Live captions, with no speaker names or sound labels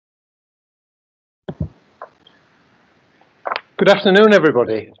Good afternoon,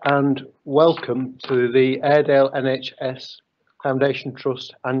 everybody, and welcome to the Airedale NHS Foundation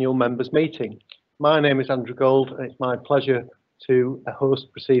Trust Annual Members Meeting. My name is Andrew Gold, and it's my pleasure to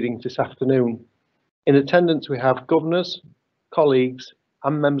host proceedings this afternoon. In attendance, we have governors, colleagues,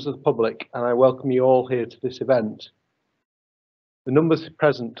 and members of the public, and I welcome you all here to this event. The numbers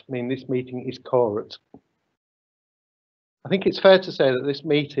present mean this meeting is quorate. I think it's fair to say that this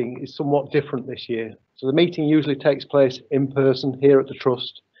meeting is somewhat different this year. So the meeting usually takes place in person here at the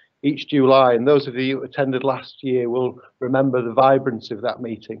Trust each July, and those of you who attended last year will remember the vibrancy of that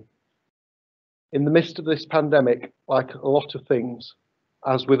meeting. In the midst of this pandemic, like a lot of things,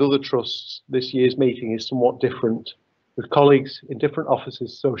 as with other trusts, this year's meeting is somewhat different, with colleagues in different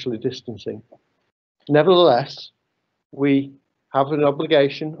offices socially distancing. Nevertheless, we have an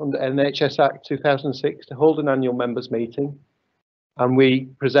obligation under NHS Act 2006 to hold an annual members meeting, and we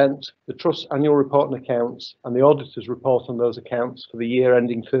present the Trust's annual report and accounts and the auditor's report on those accounts for the year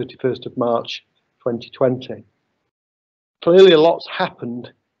ending 31st of March 2020. Clearly a lot's happened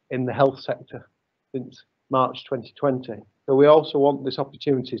in the health sector since March 2020, so we also want this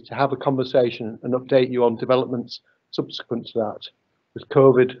opportunity to have a conversation and update you on developments subsequent to that, with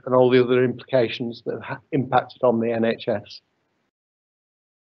COVID and all the other implications that have impacted on the NHS.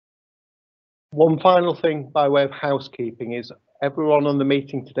 One final thing by way of housekeeping is everyone on the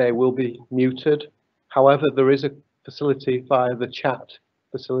meeting today will be muted. However, there is a facility via the chat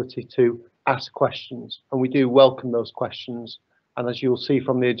facility to ask questions, and we do welcome those questions. And as you'll see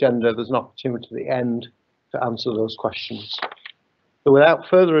from the agenda, there's an opportunity at the end to answer those questions. So without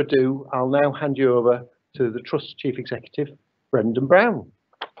further ado, I'll now hand you over to the Trust Chief Executive, Brendan Brown.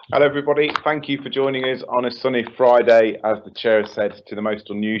 Hello everybody, thank you for joining us on a sunny Friday, as the Chair said, to the most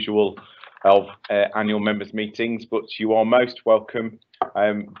unusual of annual members meetings, but you are most welcome.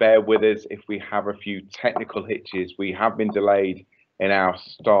 Bear with us if we have a few technical hitches. We have been delayed in our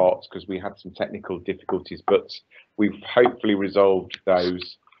start because we had some technical difficulties, but we've hopefully resolved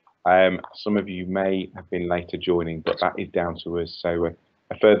those. Some of you may have been later joining, but that is down to us, so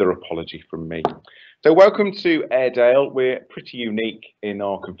a further apology from me. So welcome to Airedale. We're pretty unique in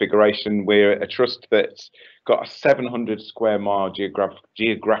our configuration. We're a trust that's got a 700 square mile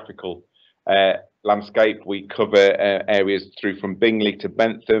geographical landscape. We cover areas through from Bingley to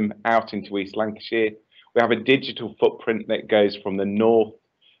Bentham out into East Lancashire. We have a digital footprint that goes from the north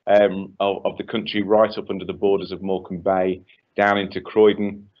of the country right up under the borders of Morecambe Bay down into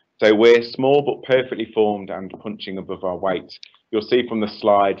Croydon. So we're small but perfectly formed and punching above our weight. You'll see from the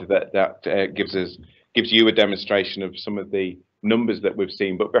slide that gives you a demonstration of some of the numbers that we've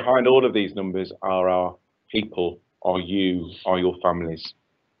seen, but behind all of these numbers are our people, are your families.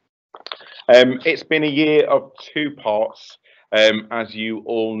 It's been a year of two parts. As you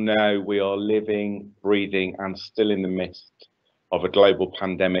all know, we are living, breathing, and still in the midst of a global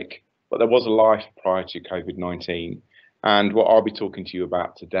pandemic, but there was a life prior to COVID-19. And what I'll be talking to you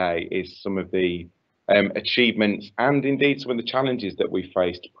about today is some of the achievements and indeed some of the challenges that we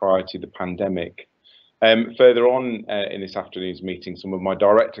faced prior to the pandemic. Further on in this afternoon's meeting, some of my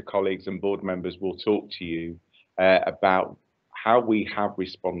director colleagues and board members will talk to you about how we have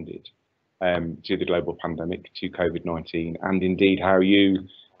responded to the global pandemic, to COVID-19, and indeed how you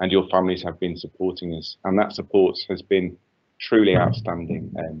and your families have been supporting us. And that support has been truly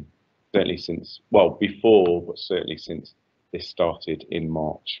outstanding, certainly since, well, before, but certainly since this started in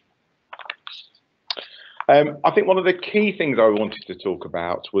March. I think one of the key things I wanted to talk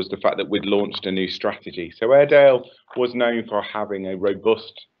about was the fact that we'd launched a new strategy. So Airedale was known for having a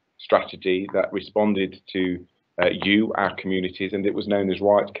robust strategy that responded to you, our communities, and it was known as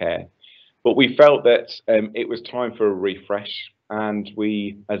Right Care. But we felt that it was time for a refresh, and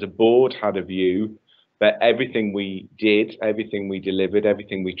we as a board had a view that everything we did, everything we delivered,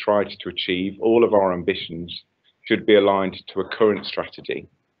 everything we tried to achieve, all of our ambitions should be aligned to a current strategy.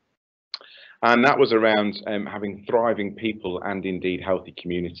 And that was around having thriving people and indeed healthy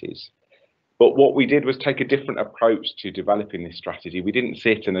communities. But what we did was take a different approach to developing this strategy. We didn't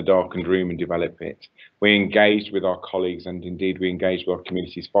sit in a darkened room and develop it. We engaged with our colleagues, and indeed we engaged with our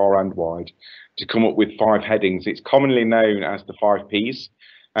communities far and wide to come up with 5 headings. It's commonly known as the 5 Ps,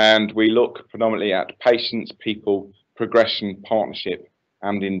 and we look predominantly at patients, people, progression, partnership,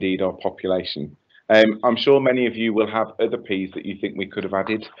 and indeed our population. I'm sure many of you will have other Ps that you think we could have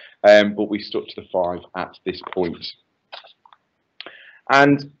added, but we stuck to the 5 at this point.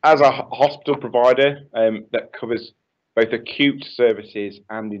 And as a hospital provider that covers both acute services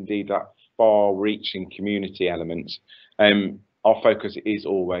and indeed that far-reaching community element, our focus is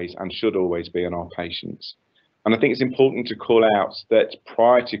always and should always be on our patients. And I think it's important to call out that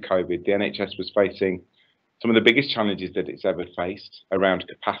prior to COVID, the NHS was facing some of the biggest challenges that it's ever faced around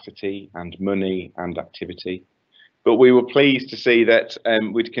capacity and money and activity. But we were pleased to see that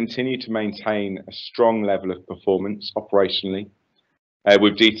we'd continue to maintain a strong level of performance operationally.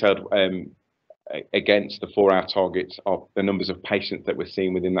 We've detailed against the 4-hour target of the numbers of patients that we're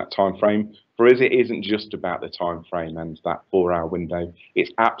seeing within that time frame. For us, it isn't just about the time frame and that 4-hour window.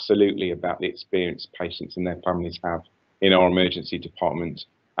 It's absolutely about the experience patients and their families have in our emergency department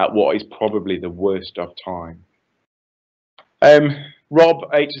at what is probably the worst of time.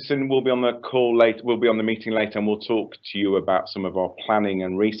 Rob Aitchison will be on the call later, will be on the meeting later, and we'll talk to you about some of our planning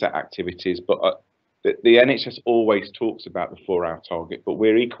and reset activities. But the NHS always talks about the 4-hour target, but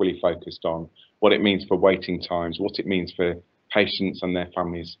we're equally focused on what it means for waiting times, what it means for patients and their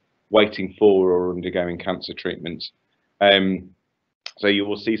families waiting for or undergoing cancer treatment. So you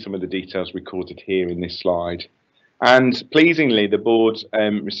will see some of the details recorded here in this slide. And pleasingly, the board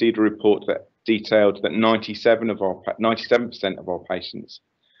received a report that detailed that 97% of our patients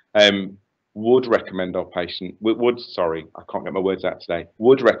would recommend our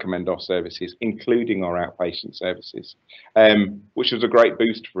would recommend our services, including our outpatient services, which was a great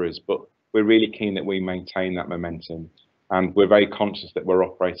boost for us. But we're really keen that we maintain that momentum, and we're very conscious that we're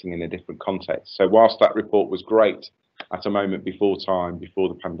operating in a different context. So whilst that report was great at a moment before time, before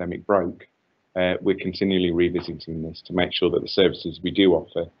the pandemic broke, we're continually revisiting this to make sure that the services we do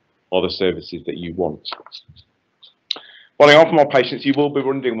offer are the services that you want. Following on from our patients, you will be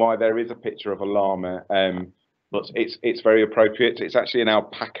wondering why there is a picture of a llama, but it's very appropriate. It's actually an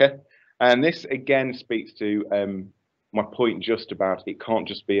alpaca, and this again speaks to my point just about it can't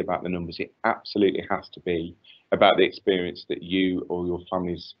just be about the numbers. It absolutely has to be about the experience that you or your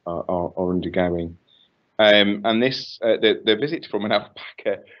families are undergoing. And this the visit from an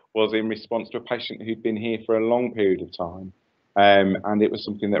alpaca was in response to a patient who'd been here for a long period of time. And it was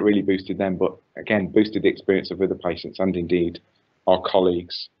something that really boosted them, but again, boosted the experience of other patients and indeed our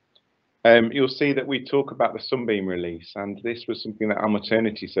colleagues. You'll see that we talk about the sunbeam release, and this was something that our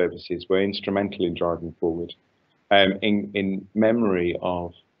maternity services were instrumental in driving forward in memory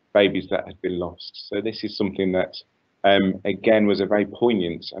of babies that had been lost. So this is something that, again, was a very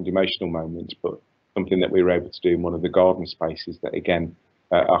poignant and emotional moment, but something that we were able to do in one of the garden spaces that, again,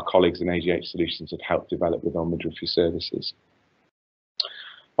 our colleagues in AGH Solutions had helped develop with our midwifery services.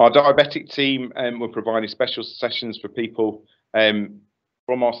 Our diabetic team were providing special sessions for people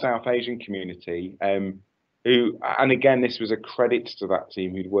from our South Asian community who, and again, this was a credit to that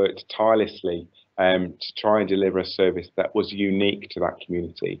team who'd worked tirelessly to try and deliver a service that was unique to that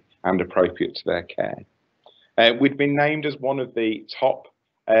community and appropriate to their care. We'd been named as one of the top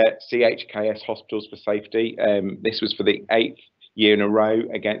CHKS hospitals for safety. This was for the 8th year in a row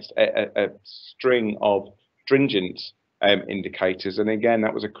against a string of stringent indicators, and again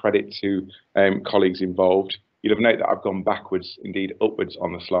that was a credit to colleagues involved. You'll have noted that I've gone backwards, indeed upwards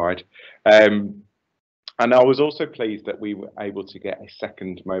on the slide, and I was also pleased that we were able to get a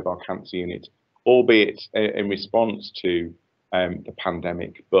second mobile cancer unit, albeit in response to the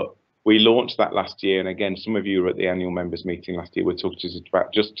pandemic, but we launched that last year. And again, some of you were at the annual members meeting last year. We talked to us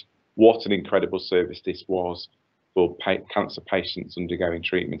about just what an incredible service this was for cancer patients undergoing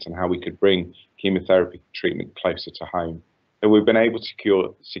treatment and how we could bring chemotherapy treatment closer to home. So we've been able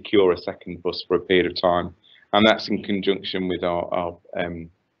to secure a second bus for a period of time, and that's in conjunction with our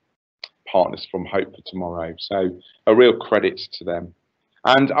partners from Hope for Tomorrow. So a real credit to them.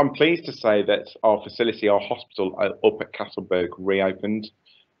 And I'm pleased to say that our facility, our hospital up at Castleberg, reopened.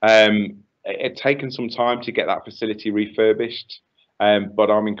 It had taken some time to get that facility refurbished, but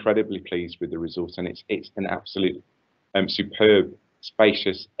I'm incredibly pleased with the results, and it's an absolute superb,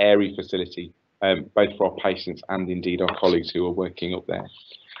 spacious, airy facility, both for our patients and indeed our colleagues who are working up there.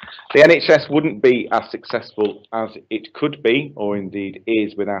 The NHS wouldn't be as successful as it could be, or indeed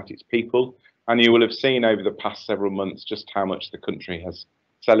is, without its people, and you will have seen over the past several months just how much the country has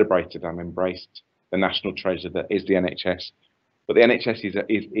celebrated and embraced the national treasure that is the NHS. But the NHS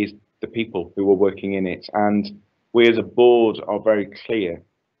is the people who are working in it, and we as a board are very clear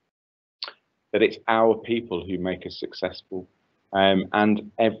that it's our people who make us successful,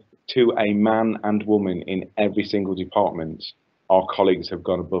 and to a man and woman in every single department, our colleagues have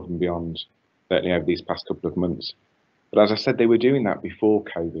gone above and beyond, certainly over these past couple of months. But as I said, they were doing that before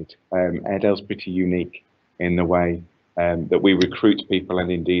COVID. Airedale's pretty unique in the way that we recruit people,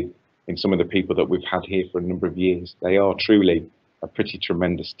 and indeed in some of the people that we've had here for a number of years. They are truly a pretty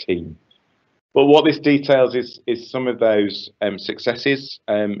tremendous team. But what this details is some of those successes.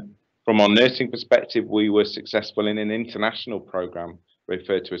 From our nursing perspective, we were successful in an international programme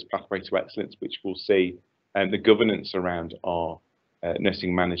referred to as Pathway to Excellence, which will see the governance around our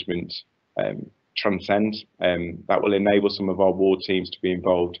nursing management transcend. That will enable some of our ward teams to be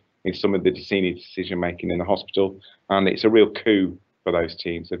involved in some of the senior decision making in the hospital, and it's a real coup for those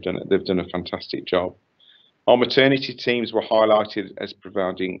teams. They've done a fantastic job. Our maternity teams were highlighted as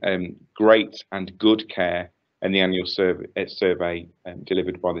providing great and good care in the annual survey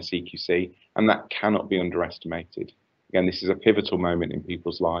delivered by the CQC, and that cannot be underestimated. Again, this is a pivotal moment in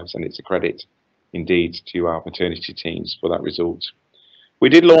people's lives, and it's a credit indeed to our maternity teams for that result. We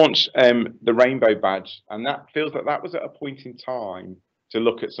did launch the Rainbow Badge, and that feels like that was at a point in time to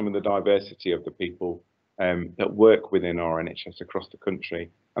look at some of the diversity of the people that work within our NHS across the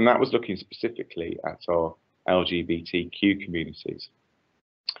country, and that was looking specifically at our LGBTQ communities.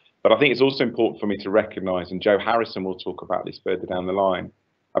 But I think it's also important for me to recognise, and Joe Harrison will talk about this further down the line,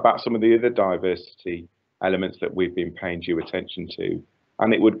 about some of the other diversity elements that we've been paying due attention to.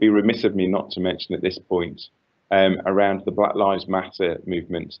 And it would be remiss of me not to mention at this point around the Black Lives Matter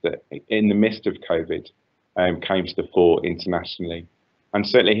movement that in the midst of COVID came to the fore internationally. And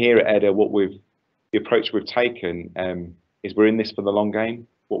certainly here at Airedale, the approach we've taken is we're in this for the long game.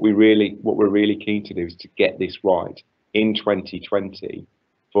 What we're really keen to do is to get this right in 2020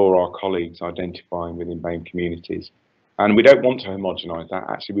 for our colleagues identifying within BAME communities. And we don't want to homogenise that.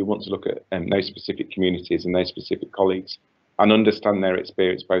 Actually, we want to look at those specific communities and those specific colleagues and understand their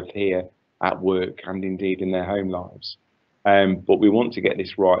experience both here at work and indeed in their home lives. But we want to get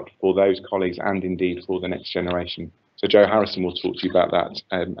this right for those colleagues and indeed for the next generation. So Joe Harrison will talk to you about that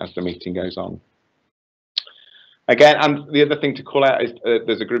as the meeting goes on. Again, and the other thing to call out is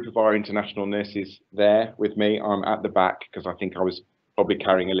there's a group of our international nurses there with me. I'm at the back because I think I was probably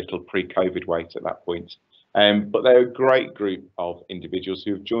carrying a little pre-COVID weight at that point. But they're a great group of individuals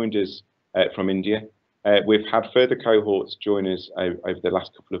who have joined us from India. We've had further cohorts join us over the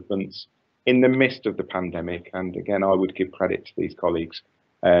last couple of months in the midst of the pandemic. And again, I would give credit to these colleagues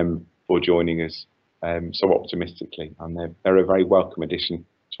for joining us so optimistically. And they're a very welcome addition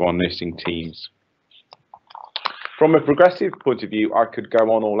to our nursing teams. From a progressive point of view, I could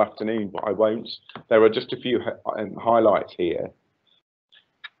go on all afternoon, but I won't. There are just a few highlights here.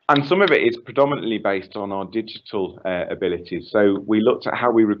 And some of it is predominantly based on our digital abilities. So we looked at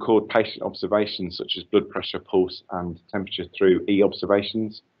how we record patient observations such as blood pressure, pulse and temperature through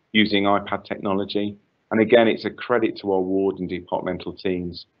e-observations using iPad technology. And again, it's a credit to our ward and departmental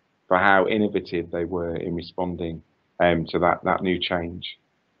teams for how innovative they were in responding to that new change.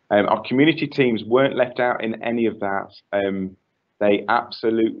 Our community teams weren't left out in any of that. They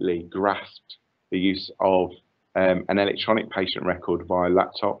absolutely grasped the use of an electronic patient record via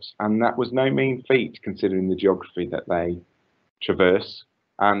laptops, and that was no mean feat considering the geography that they traverse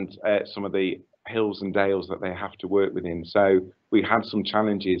and some of the hills and dales that they have to work within. So we had some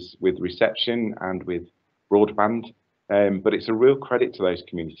challenges with reception and with broadband, but it's a real credit to those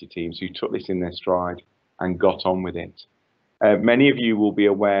community teams who took this in their stride and got on with it. Many of you will be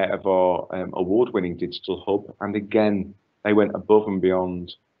aware of our award-winning digital hub, and again, they went above and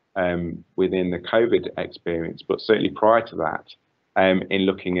beyond within the COVID experience, but certainly prior to that, in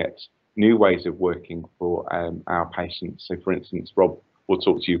looking at new ways of working for our patients. So for instance, Rob will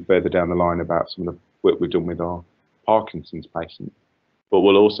talk to you further down the line about some of the work we've done with our Parkinson's patients, but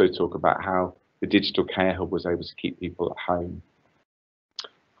we'll also talk about how the digital care hub was able to keep people at home.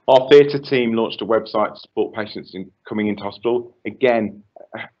 Our theatre team launched a website to support patients in coming into hospital. Again,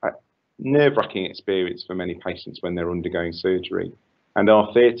 a nerve-wracking experience for many patients when they're undergoing surgery. And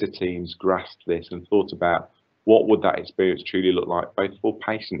our theatre teams grasped this and thought about what would that experience truly look like, both for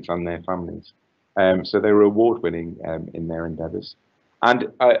patients and their families. So they were award-winning in their endeavours. And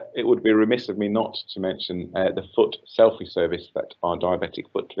it would be remiss of me not to mention the foot selfie service that our diabetic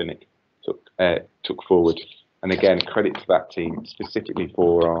foot clinic took forward. And again, credit to that team specifically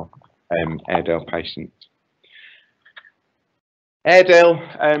for our Airedale patients. Airedale,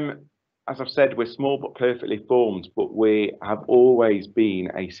 as I've said, we're small but perfectly formed, but we have always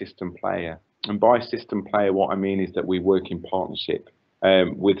been a system player. And by system player, what I mean is that we work in partnership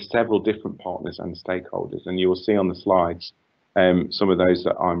with several different partners and stakeholders. And you will see on the slides some of those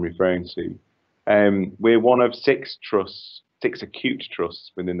that I'm referring to. We're one of six acute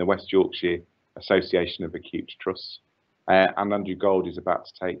trusts within the West Yorkshire Association of Acute Trusts. And Andrew Gold is about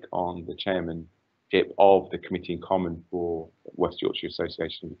to take on the chairmanship of the Committee in Common for West Yorkshire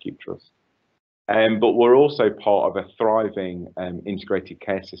Association of Acute Trusts. But we're also part of a thriving integrated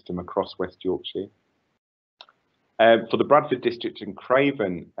care system across West Yorkshire. For the Bradford District and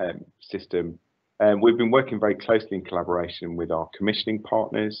Craven system, we've been working very closely in collaboration with our commissioning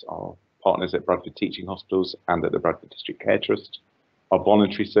partners, our partners at Bradford Teaching Hospitals and at the Bradford District Care Trust, our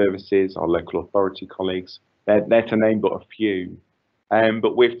voluntary services, our local authority colleagues. They're to name but a few.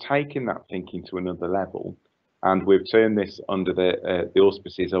 But we've taken that thinking to another level, and we've turned this under the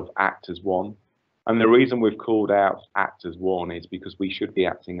auspices of Act as One. And the reason we've called out Act as One is because we should be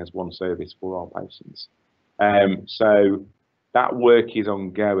acting as one service for our patients. So that work is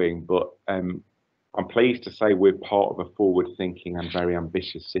ongoing, but I'm pleased to say we're part of a forward-thinking and very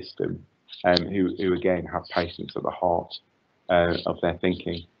ambitious system who again have patients at the heart of their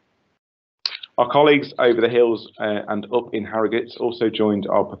thinking. Our colleagues over the hills and up in Harrogate also joined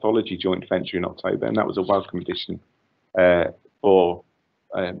our pathology joint venture in October, and that was a welcome addition for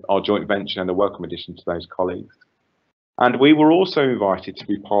our joint venture and a welcome addition to those colleagues. And we were also invited to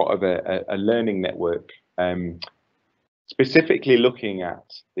be part of a learning network, specifically looking at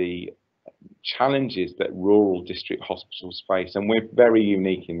the challenges that rural district hospitals face. And we're very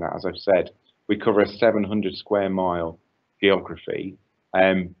unique in that, as I've said, we cover a 700 square mile geography,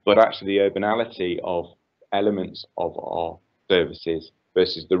 but actually the urbanality of elements of our services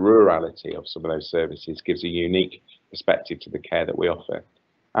versus the rurality of some of those services gives a unique perspective to the care that we offer.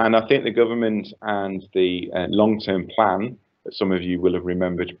 And I think the government and the long-term plan that some of you will have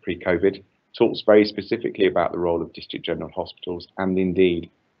remembered pre-COVID talks very specifically about the role of district general hospitals and indeed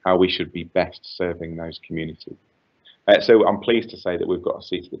how we should be best serving those communities. So I'm pleased to say that we've got a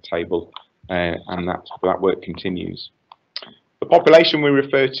seat at the table and that work continues. The population we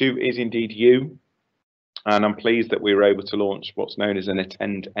refer to is indeed you, and I'm pleased that we were able to launch what's known as an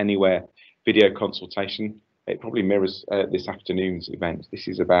Attend Anywhere video consultation. It probably mirrors this afternoon's event. This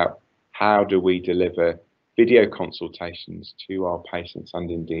is about how do we deliver video consultations to our patients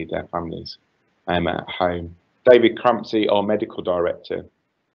and indeed their families at home. David Crampsey, our medical director,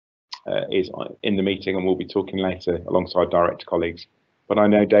 is in the meeting and we'll be talking later alongside director colleagues. But I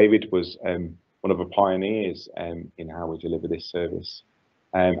know David was one of the pioneers in how we deliver this service.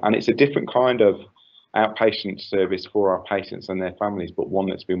 And it's a different kind of outpatient service for our patients and their families, but one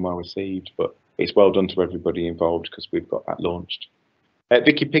that's been well received. But it's well done to everybody involved because we've got that launched.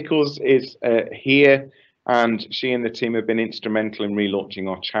 Vicky Pickles is here, and she and the team have been instrumental in relaunching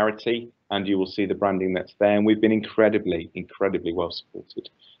our charity, and you will see the branding that's there. And we've been incredibly well supported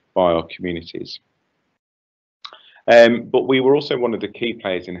by our communities. But we were also one of the key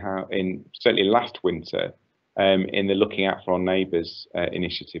players in certainly last winter in the Looking Out for Our Neighbours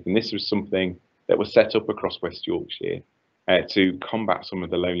initiative, and this was something that was set up across West Yorkshire to combat some of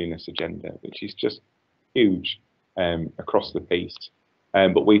the loneliness agenda, which is just huge across the piece.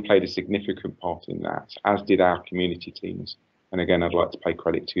 But we played a significant part in that, as did our community teams. And again, I'd like to pay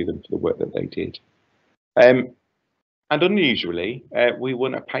credit to them for the work that they did. And unusually, we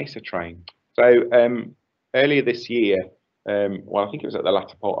won a Pacer train. So earlier this year, well, I think it was at the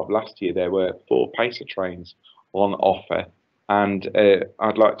latter part of last year, there were 4 Pacer trains on offer. And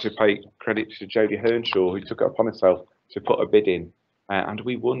I'd like to pay credit to Jodie Hearnshaw, who took it upon herself to put a bid in. And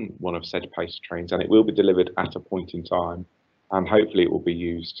we won one of said Pacer trains, and it will be delivered at a point in time. And hopefully it will be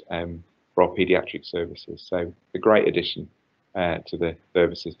used for our paediatric services. So a great addition to the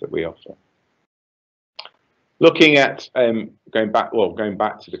services that we offer. Looking at going back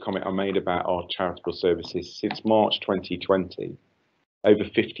to the comment I made about our charitable services, since March 2020, over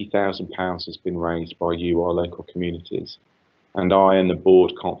 £50,000 has been raised by you, our local communities. And I and the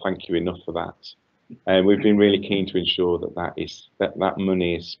board can't thank you enough for that. And we've been really keen to ensure that that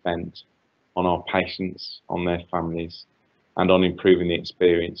money is spent on our patients, on their families, and on improving the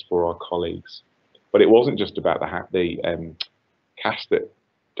experience for our colleagues. But it wasn't just about the cash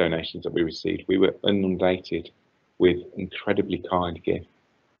donations that we received. We were inundated with incredibly kind gifts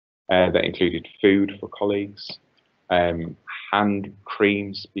that included food for colleagues, hand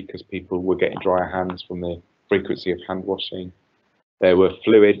creams because people were getting drier hands from the frequency of hand washing. There were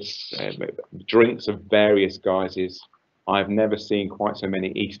fluids, drinks of various guises. I've never seen quite so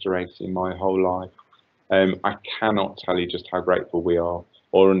many Easter eggs in my whole life. I cannot tell you just how grateful we are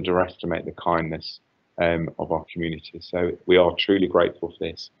or underestimate the kindness of our community. So we are truly grateful for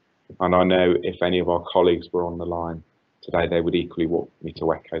this. And I know if any of our colleagues were on the line today, they would equally want me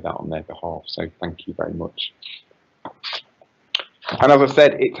to echo that on their behalf. So thank you very much. And as I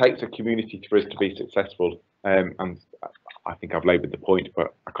said, it takes a community for us to be successful. And I think I've laboured the point,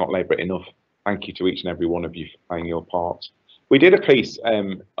 but I can't labour it enough. Thank you to each and every one of you for playing your part. We did a piece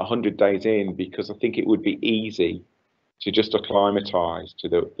 100 days in because I think it would be easy to just acclimatise to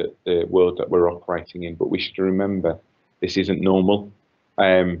the world that we're operating in. But we should remember this isn't normal,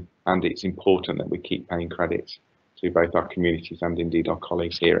 and it's important that we keep paying credit to both our communities and indeed our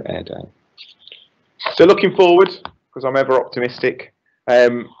colleagues here at Airedale. So looking forward, because I'm ever optimistic,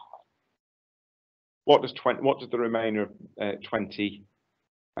 what does the remainder of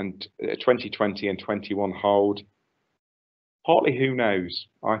 2020 and 21 hold? Partly, who knows?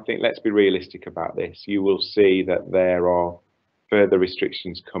 I think let's be realistic about this. You will see that there are further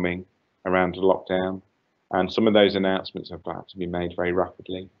restrictions coming around the lockdown, and some of those announcements have had to be made very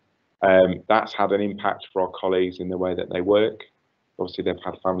rapidly. That's had an impact for our colleagues in the way that they work. Obviously, they've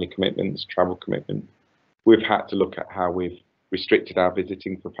had family commitments, travel commitment. We've had to look at how we've restricted our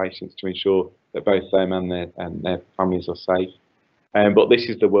visiting for patients to ensure that both them and their families are safe. But this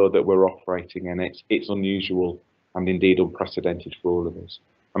is the world that we're operating in. It's unusual and indeed unprecedented for all of us.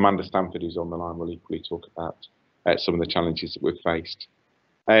 Amanda Stanford, who's on the line, will equally talk about some of the challenges that we've faced.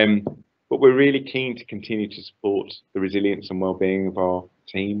 But we're really keen to continue to support the resilience and well-being of our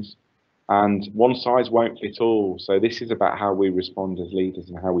teams. And one size won't fit all. So this is about how we respond as leaders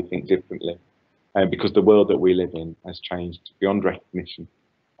and how we think differently. Because the world that we live in has changed beyond recognition.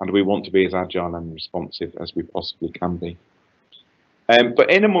 And we want to be as agile and responsive as we possibly can be.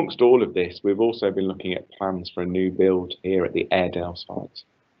 But in amongst all of this, we've also been looking at plans for a new build here at the Airedale site.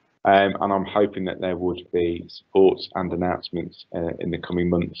 And I'm hoping that there would be support and announcements in the coming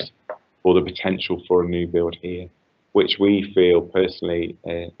months for the potential for a new build here, which we feel personally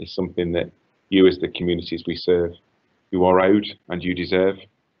is something that you as the communities we serve, you are owed and you deserve.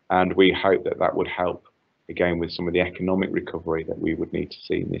 And we hope that that would help, again, with some of the economic recovery that we would need to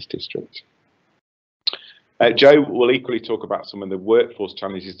see in this district. Joe will equally talk about some of the workforce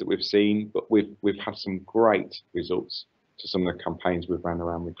challenges that we've seen, but we've had some great results to some of the campaigns we've run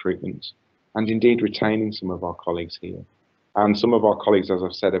around recruitment and indeed retaining some of our colleagues here. And some of our colleagues, as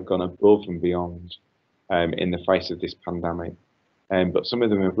I've said, have gone above and beyond in the face of this pandemic. But some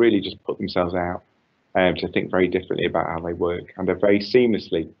of them have really just put themselves out to think very differently about how they work and have very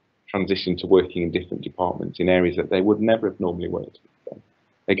seamlessly transitioned to working in different departments in areas that they would never have normally worked with.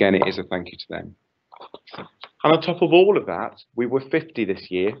 Again, it is a thank you to them. And on top of all of that, we were 50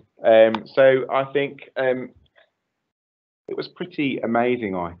 this year. So I think it was pretty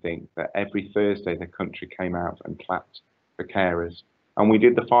amazing, I think, that every Thursday the country came out and clapped for carers. And we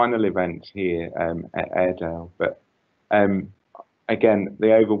did the final event here at Airedale. But again,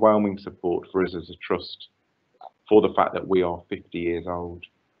 the overwhelming support for us as a trust for the fact that we are 50 years old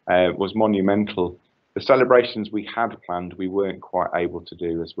was monumental. The celebrations we had planned, we weren't quite able to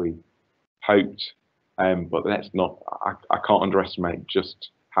do as we hoped. But I can't underestimate just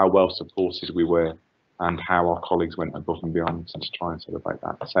how well supported we were and how our colleagues went above and beyond to try and celebrate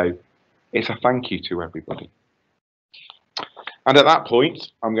that. So it's a thank you to everybody. And at that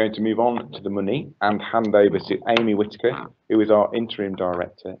point, I'm going to move on to the money and hand over to Amy Whitaker, who is our Interim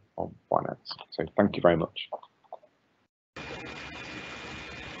Director on Finance. So thank you very much.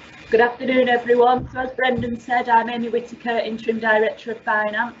 Good afternoon, everyone. So as Brendan said, I'm Amy Whitaker, Interim Director of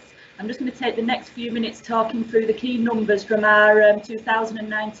Finance. I'm just going to take the next few minutes talking through the key numbers from our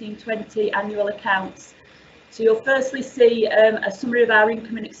 2019-20 annual accounts. So you'll firstly see a summary of our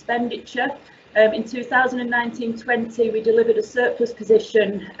income and expenditure. In 2019-20 we delivered a surplus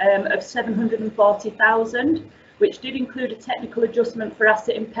position of 740,000, which did include a technical adjustment for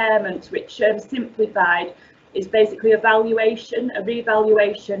asset impairment, which simplified is basically a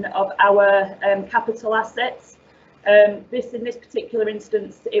revaluation of our capital assets. In this particular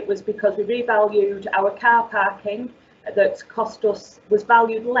instance, it was because we revalued our car parking that was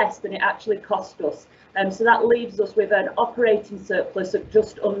valued less than it actually cost us. So that leaves us with an operating surplus of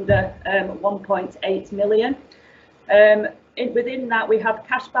just under 1.8 million. Within that, we have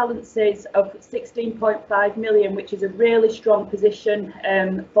cash balances of 16.5 million, which is a really strong position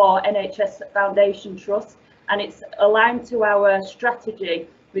for NHS Foundation Trust, and it's aligned to our strategy,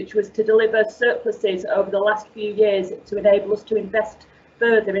 which was to deliver surpluses over the last few years to enable us to invest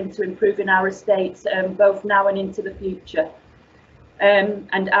further into improving our estates, both now and into the future.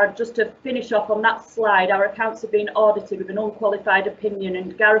 Just to finish off on that slide, our accounts have been audited with an unqualified opinion,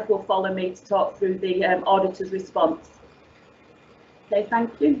 and Gareth will follow me to talk through the auditor's response. Okay,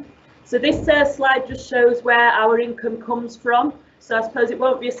 thank you. So this slide just shows where our income comes from. So I suppose it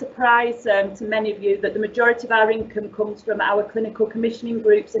won't be a surprise to many of you that the majority of our income comes from our clinical commissioning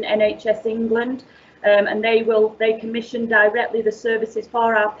groups in NHS England, and they commission directly the services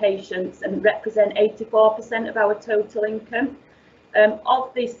for our patients and represent 84% of our total income.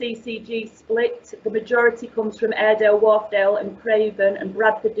 Of the CCG split, the majority comes from Airedale, Wharfdale and Craven and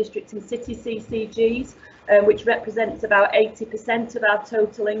Bradford District and City CCGs, which represents about 80% of our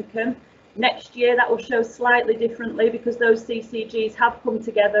total income. Next year that will show slightly differently because those CCGs have come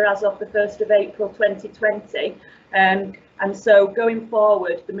together as of the 1st of April 2020, and so going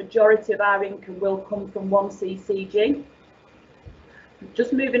forward the majority of our income will come from one CCG.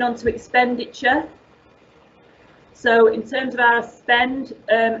 Just moving on to expenditure. So in terms of our spend,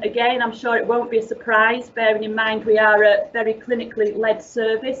 again, I'm sure it won't be a surprise, bearing in mind we are a very clinically led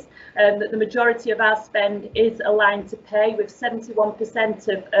service, that the majority of our spend is aligned to pay, with 71%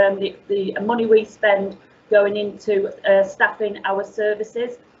 of the money we spend going into staffing our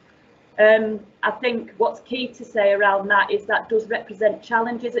services. I think what's key to say around that is that does represent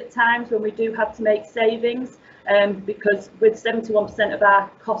challenges at times when we do have to make savings, because with 71% of our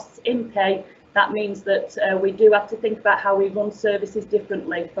costs in pay, that means that we do have to think about how we run services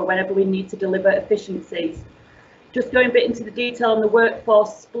differently for whenever we need to deliver efficiencies. Just going a bit into the detail on the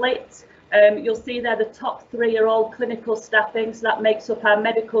workforce split, you'll see there the top three are all clinical staffing, so that makes up our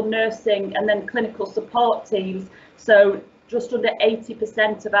medical, nursing and then clinical support teams. So just under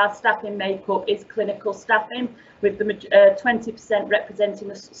 80% of our staffing makeup is clinical staffing, with the 20% representing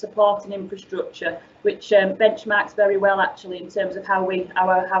the support and infrastructure, which benchmarks very well actually in terms of how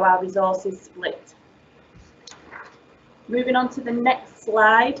our resources split. Moving on to the next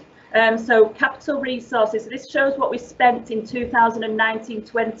slide. So capital resources. So this shows what we spent in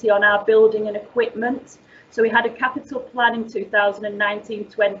 2019-20 on our building and equipment. So we had a capital plan in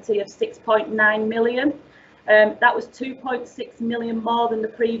 2019-20 of 6.9 million. That was 2.6 million more than the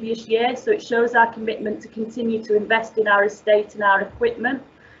previous year, so it shows our commitment to continue to invest in our estate and our equipment.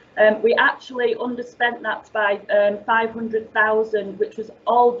 We actually underspent that by 500,000, which was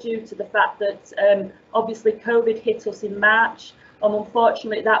all due to the fact that obviously COVID hit us in March, and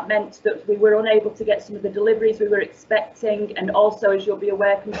unfortunately that meant that we were unable to get some of the deliveries we were expecting, and also, as you'll be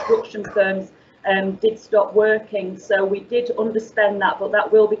aware, construction firms did stop working, so we did underspend that, but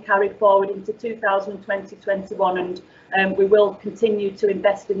that will be carried forward into 2020-21, and we will continue to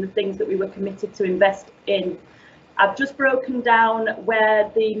invest in the things that we were committed to invest in. I've just broken down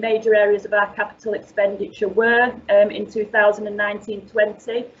where the major areas of our capital expenditure were in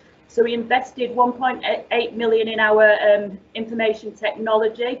 2019-20. So we invested 1.8 million in our information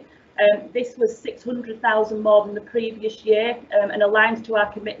technology. This was 600,000 more than the previous year, and aligns to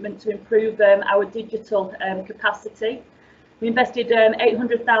our commitment to improve our digital capacity. We invested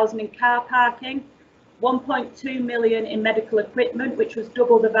 800,000 in car parking, 1.2 million in medical equipment, which was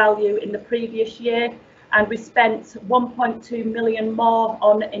double the value in the previous year, and we spent 1.2 million more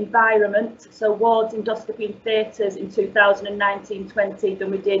on environment, so wards, endoscopy and theatres in 2019-20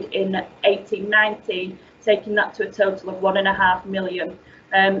 than we did in 18-19, taking that to a total of 1.5 million.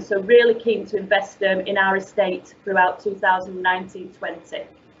 So really keen to invest in our estate throughout 2019-20.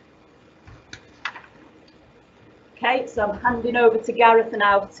 Okay, so I'm handing over to Gareth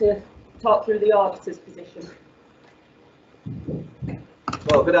now to talk through the auditor's position.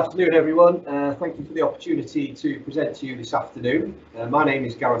 Well, good afternoon everyone. Thank you for the opportunity to present to you this afternoon. My name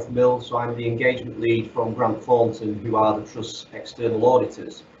is Gareth Mills, so I'm the engagement lead from Grant Thornton, who are the Trust's external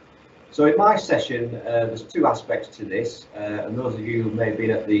auditors. So in my session, there's two aspects to this, and those of you who may have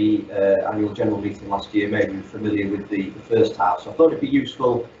been at the annual general meeting last year may be familiar with the first half. So I thought it'd be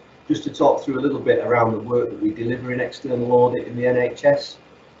useful just to talk through a little bit around the work that we deliver in external audit in the NHS,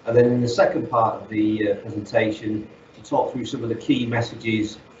 and then in the second part of the presentation to talk through some of the key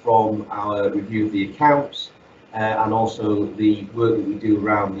messages from our review of the accounts, and also the work that we do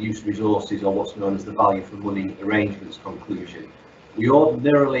around the use of resources, or what's known as the value for money arrangements conclusion. We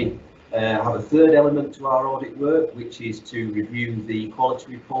ordinarily have a third element to our audit work, which is to review the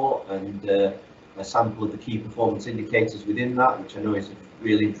quality report and a sample of the key performance indicators within that, which I know is of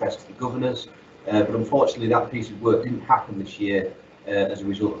real interest to the governors. But unfortunately that piece of work didn't happen this year as a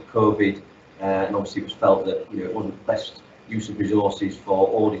result of COVID, and obviously it was felt that it wasn't the best use of resources for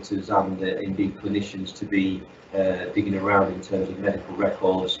auditors and indeed clinicians to be digging around in terms of medical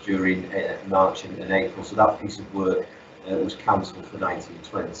records during March and April. So that piece of work was cancelled for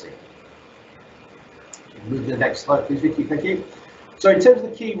 19-20. Move to the next slide, please, Vicky. Thank you. So in terms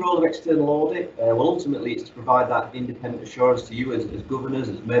of the key role of external audit, well, ultimately it's to provide that independent assurance to you as governors,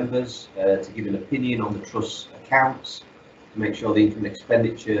 as members, to give an opinion on the Trust's accounts, to make sure the income and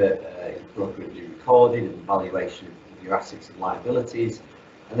expenditure is appropriately recorded, and the valuation of your assets and liabilities.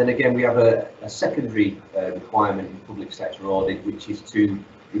 And then again, we have a secondary requirement in public sector audit, which is to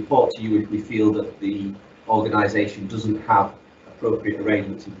report to you if we feel that the organisation doesn't have appropriate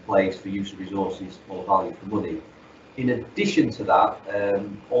arrangements in place for use of resources or value for money. In addition to that,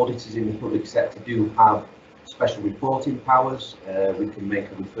 auditors in the public sector do have special reporting powers. We can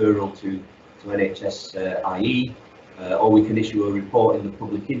make a referral to NHS IE, or we can issue a report in the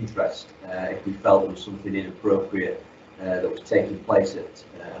public interest if we felt there was something inappropriate that was taking place at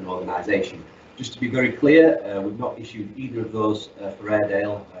an organisation. Just to be very clear, we've not issued either of those for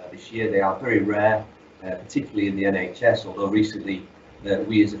Airedale this year. They are very rare, particularly in the NHS, although recently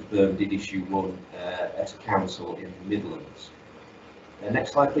we as a firm did issue one at a council in the Midlands.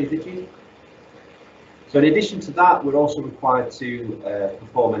 Next slide please, Vicky. So in addition to that, we're also required to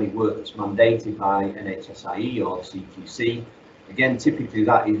perform any work that's mandated by NHSIE or CQC. Again, typically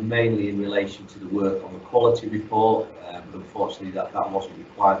that is mainly in relation to the work on the quality report, but unfortunately that wasn't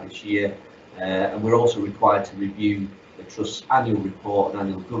required this year. And we're also required to review the Trust's annual report and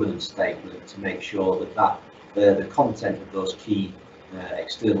annual governance statement to make sure that the content of those key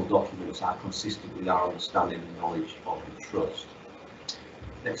external documents are consistent with our understanding and knowledge of the Trust.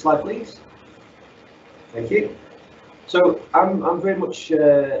 Next slide, please. Thank you. So I'm very much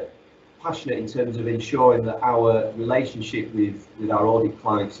passionate in terms of ensuring that our relationship with our audit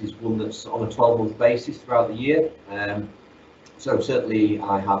clients is one that's on a 12-month basis throughout the year. So certainly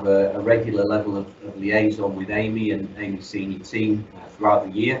I have a regular level of liaison with Amy and Amy's senior team throughout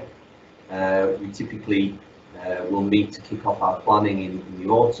the year. We typically will meet to kick off our planning in the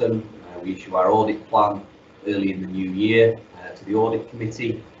autumn. We issue our audit plan early in the new year to the audit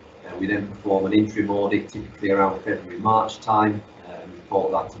committee. We then perform an interim audit, typically around February-March time, and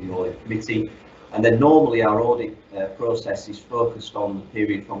report that to the audit committee. And then normally our audit process is focused on the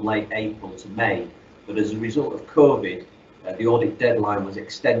period from late April to May, but as a result of COVID, the audit deadline was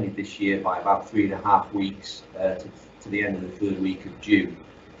extended this year by about 3.5 weeks to the end of the 3rd week of June,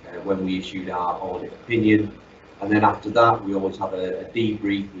 when we issued our audit opinion. And then after that, we always have a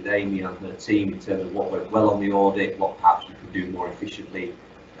debrief with Amy and her team in terms of what went well on the audit, what perhaps we could do more efficiently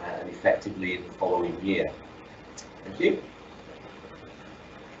and effectively in the following year. Thank you.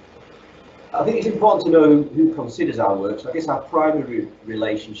 I think it's important to know who considers our work. So I guess our primary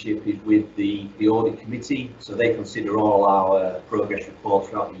relationship is with the audit committee. So they consider all our progress reports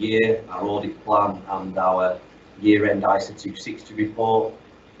throughout the year, our audit plan and our year-end ISA 260 report.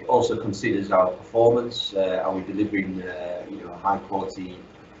 It also considers our performance. Are we delivering a high quality,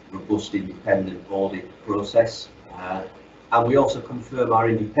 robust, independent audit process? And we also confirm our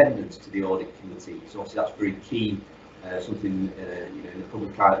independence to the audit committee. So obviously that's very key, something in the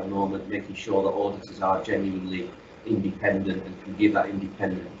public eye at the moment, making sure that auditors are genuinely independent and can give that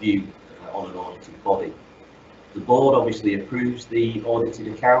independent view on an audited body. The board obviously approves the audited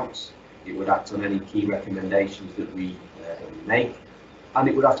accounts. It would act on any key recommendations that we make, and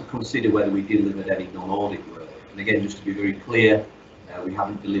it would have to consider whether we delivered any non-audit work. And again, just to be very clear, we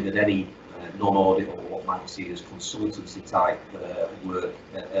haven't delivered any non-audit or what might be seen as consultancy type work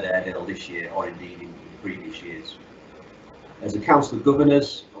at Airedale this year, or indeed in previous years. As a council of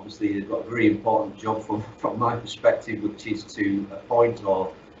governors, obviously they've got a very important job from my perspective, which is to appoint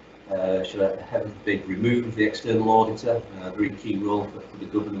or should I heaven forbid remove the external auditor. A very key role for the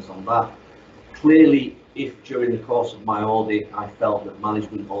governors on that. Clearly, if during the course of my audit I felt that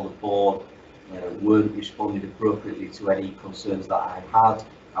management or the board weren't responding appropriately to any concerns that I had,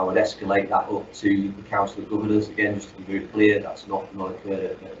 I would escalate that up to the Council of Governors. Again, just to be very clear, that's not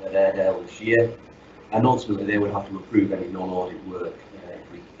occurred at Airedale this year. And ultimately, they would have to approve any non-audit work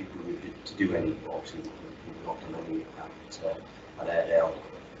if we were to do any. Obviously, we've not done any at Airedale.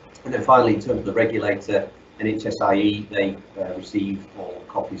 And then finally, in terms of the regulator, NHSIE, they receive all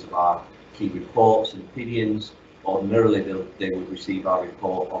copies of our key reports and opinions. Ordinarily, they would receive our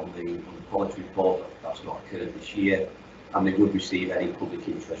report on the quality report. That's not occurred this year. And they would receive any public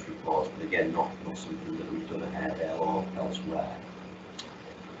interest reports, but again, not something that we've done at Airedale or elsewhere.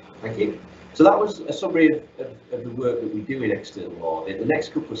 Thank you. So that was a summary of the work that we do in external audit. The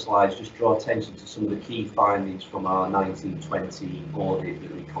next couple of slides just draw attention to some of the key findings from our 1920 audit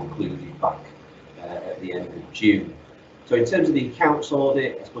that we concluded back at the end of June. So in terms of the accounts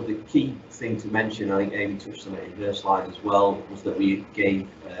audit, I suppose the key thing to mention, I think Amy touched on it in her slide as well, was that we gave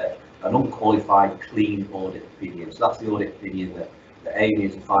an unqualified clean audit opinion. So that's the audit opinion that Amy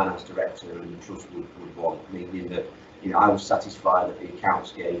as a finance director and the trust would want, meaning that I was satisfied that the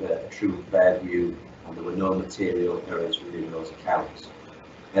accounts gave a true and fair view and there were no material errors within those accounts.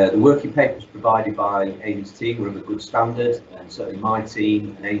 The working papers provided by Amy's team were of a good standard, and certainly my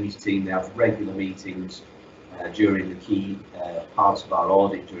team and Amy's team, they have regular meetings during the key parts of our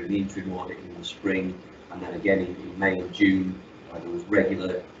audit, during the interim audit in the spring, and then again in May and June. There was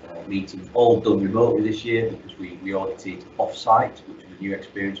regular meetings, all done remotely this year because we audited off-site, which was a new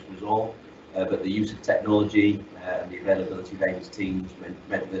experience for us all. But the use of technology and the availability of Amy's teams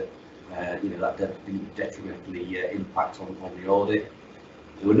meant that that didn't detrimentally impact on the audit.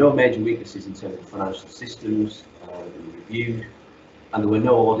 There were no major weaknesses in terms of financial systems that were reviewed, and there were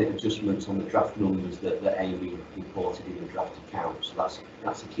no audit adjustments on the draft numbers that Amy reported in the draft account. So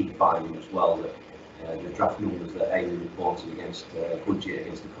that's a key finding as well, that the draft numbers that Amy reported against budget,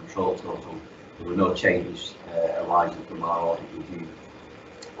 against the control total, there were no changes arising from our audit review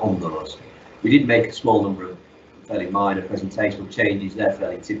on those. We did make a small number of fairly minor presentational changes. They're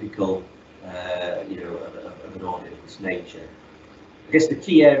fairly typical, of an audit of this nature. I guess the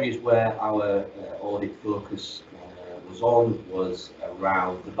key areas where our audit focus was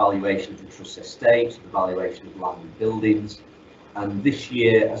around the valuation of the trust estate, the valuation of land and buildings, and this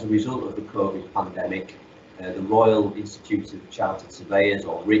year, as a result of the COVID pandemic, the Royal Institute of Chartered Surveyors,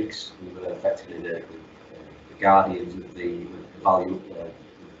 or RICS, who were effectively the guardians of the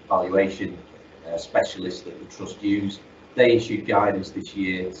valuation specialists that the trust use, they issued guidance this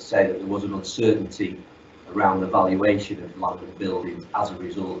year to say that there was an uncertainty around the valuation of land and buildings as a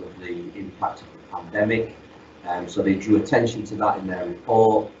result of the impact of the pandemic. So they drew attention to that in their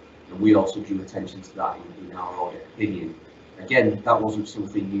report, and we also drew attention to that in our audit opinion. Again, that wasn't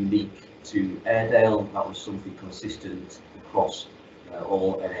something unique to Airedale, that was something consistent across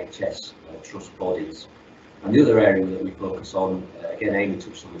all NHS trust bodies. And the other area that we focus on, again, Amy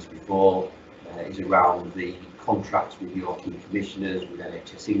touched on this before, is around the contracts with your key commissioners, with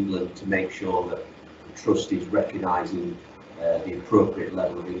NHS England, to make sure that the trust is recognising the appropriate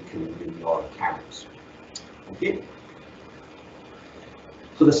level of income within your accounts. Thank you.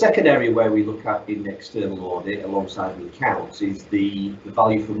 So the second area where we look at in external audit alongside the accounts is the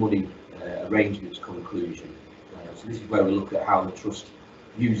value for money arrangements conclusion. So this is where we look at how the trust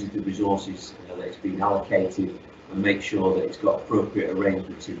uses the resources that it's been allocated and make sure that it's got appropriate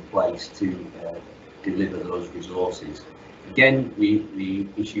arrangements in place to deliver those resources. Again, we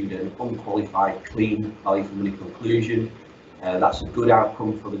issued an unqualified clean value for money conclusion. That's a good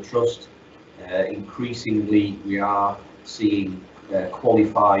outcome for the trust. Increasingly, we are seeing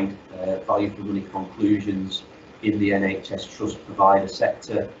qualified value for money conclusions in the NHS trust provider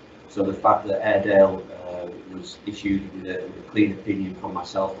sector. So the fact that Airedale was issued with a clean opinion from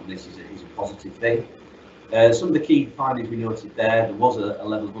myself on this is a positive thing. Some of the key findings we noted there was a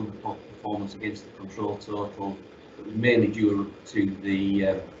level of underperformance against the control total, but was mainly due to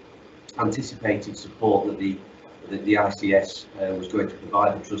the anticipated support that the ICS was going to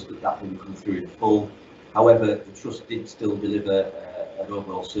provide the trust, that didn't come through in full. However, the trust did still deliver an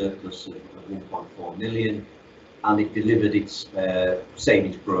overall surplus of 1.4 million, and it delivered its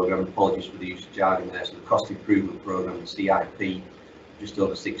savings programme. Apologies for the use of jargon there. So the cost improvement programme, the CIP, just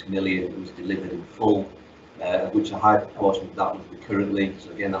over 6 million, was delivered in full, of which a high proportion of that was recurrently.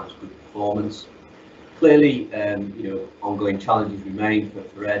 So again, that was good performance. Clearly, ongoing challenges remain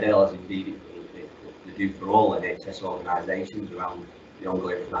for Airedale, as indeed they do for all NHS organisations, around the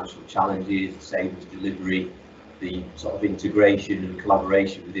ongoing financial challenges, the savings delivery, the sort of integration and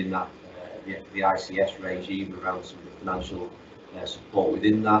collaboration within that, the ICS regime around some of the financial support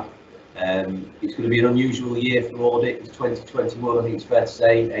within that. It's going to be an unusual year for audit. It's 2021, I think it's fair to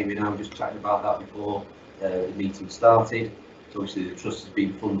say. Amy and I were just chatting about that before the meeting started. So obviously the trust has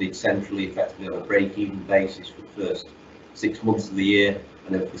been funded centrally, effectively on a break-even basis for the first 6 months of the year,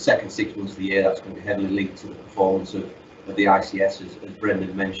 and then for the second 6 months of the year, that's going to be heavily linked to the performance of the ICS, as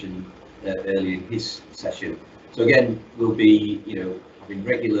Brendan mentioned earlier in his session. So again, we'll be having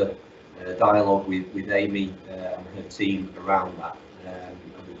regular dialogue with Amy and her team around that, and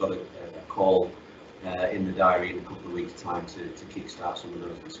we've got a call in the diary in a couple of weeks' time to kickstart some of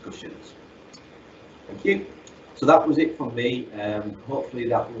those discussions. Thank you. So that was it from me. Hopefully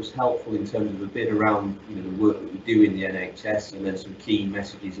that was helpful in terms of a bit around the work that we do in the NHS, and then some key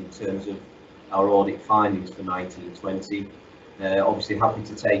messages in terms of our audit findings for 19 and 20. Obviously happy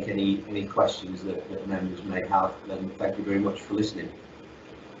to take any questions that members may have, and thank you very much for listening.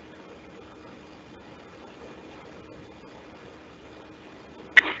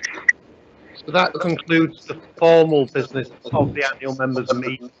 So that concludes the formal business of the annual members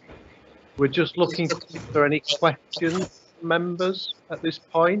meeting. We're just looking to see if there are any questions from members at this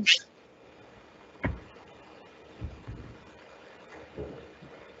point.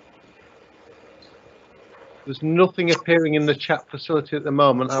 There's nothing appearing in the chat facility at the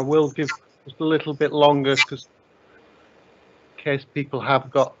moment. I will give just a little bit longer because in case people have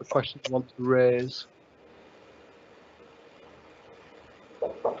got the questions they want to raise.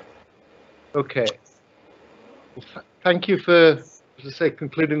 Okay. Well, thank you for, as I say,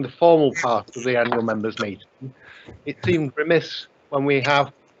 concluding the formal part of the annual members meeting. It seemed remiss when we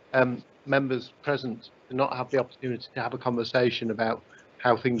have members present to not have the opportunity to have a conversation about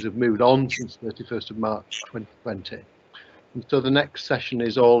how things have moved on since 31st of March 2020. And so the next session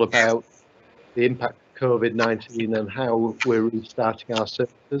is all about the impact of COVID-19 and how we're restarting our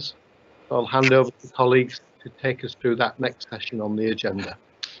services. So I'll hand over to colleagues to take us through that next session on the agenda.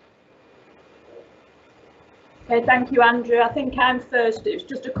 Okay, thank you, Andrew. I think I'm first. It's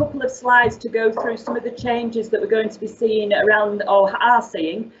just a couple of slides to go through some of the changes that we're going to be seeing around, or are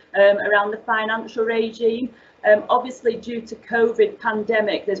seeing, around the financial regime. Obviously, due to COVID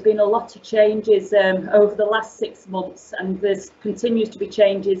pandemic, there's been a lot of changes over the last 6 months, and there's continues to be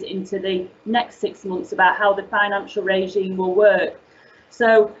changes into the next 6 months about how the financial regime will work.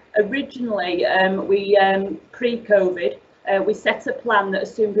 So originally, pre-COVID, we set a plan that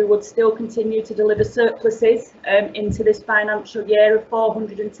assumed we would still continue to deliver surpluses into this financial year of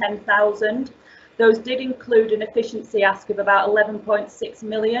 410,000. Those did include an efficiency ask of about 11.6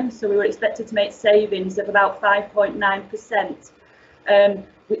 million, so we were expected to make savings of about 5.9%.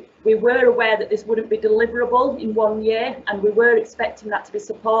 We were aware that this wouldn't be deliverable in 1 year, and we were expecting that to be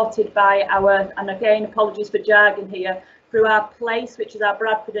supported by our, and again apologies for jargon here, through our place, which is our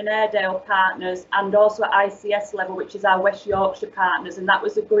Bradford and Airedale partners, and also at ICS level, which is our West Yorkshire partners, and that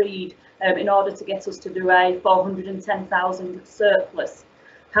was agreed in order to get us to do a 410,000 surplus.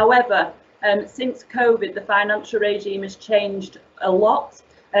 However, since COVID, the financial regime has changed a lot,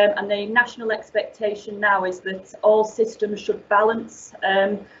 and the national expectation now is that all systems should balance.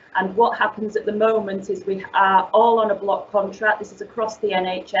 And what happens at the moment is we are all on a block contract. This is across the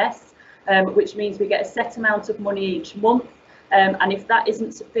NHS. Which means we get a set amount of money each month, and if that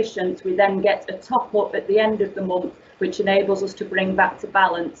isn't sufficient, we then get a top up at the end of the month, which enables us to bring back to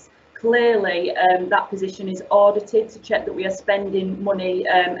balance. Clearly, that position is audited to check that we are spending money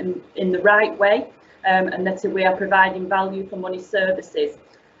in the right way, and that we are providing value for money services.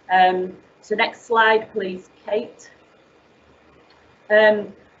 So next slide, please, Kate.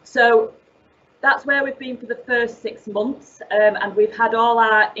 So that's where we've been for the first 6 months, and we've had all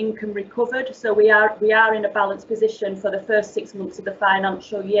our income recovered, so we are in a balanced position for the first 6 months of the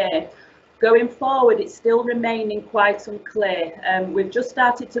financial year. Going forward, it's still remaining quite unclear. We've just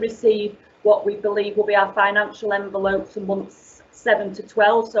started to receive what we believe will be our financial envelope for months 7 to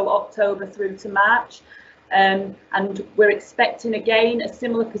 12, so October through to March. And we're expecting again a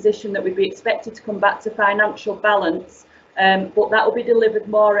similar position, that we'd be expected to come back to financial balance. But that will be delivered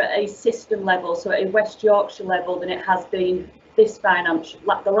more at a system level, so at a West Yorkshire level, than it has been this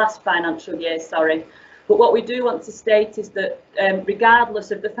the last financial year, sorry. But what we do want to state is that regardless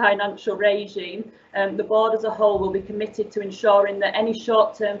of the financial regime, the board as a whole will be committed to ensuring that any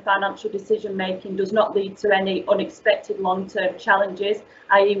short-term financial decision making does not lead to any unexpected long-term challenges,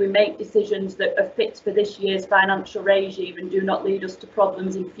 i.e. we make decisions that are fit for this year's financial regime and do not lead us to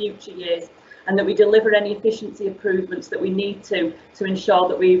problems in future years, and that we deliver any efficiency improvements that we need to ensure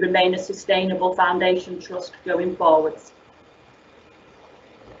that we remain a sustainable foundation trust going forwards.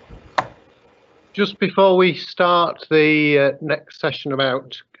 Just before we start the next session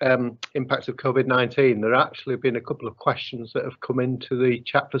about impacts of COVID-19, there actually have been a couple of questions that have come into the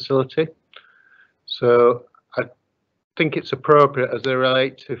chat facility. So I think it's appropriate, as they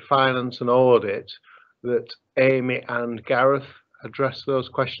relate to finance and audit, that Amy and Gareth address those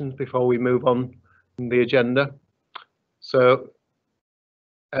questions before we move on in the agenda. So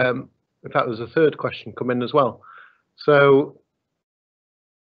in fact, there's a third question come in as well. So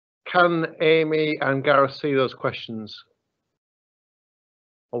can Amy and Gareth see those questions,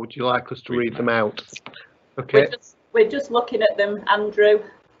 or would you like us to read them out? Okay, we're just looking at them, Andrew.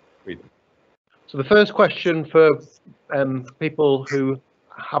 Read them. So the first question for people who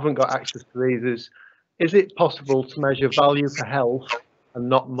haven't got access to these is it possible to measure value for health and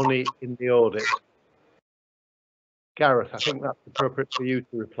not money in the audit? Gareth, I think that's appropriate for you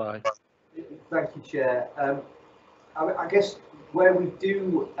to reply. Thank you, Chair. I guess where we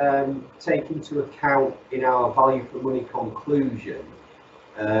do take into account in our value for money conclusion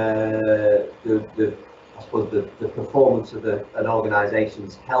I suppose the performance of an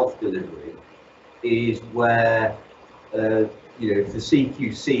organisation's health delivery is where if the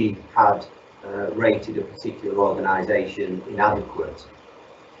CQC had rated a particular organisation inadequate,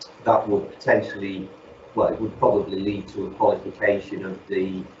 that would potentially, well, it would probably lead to a qualification of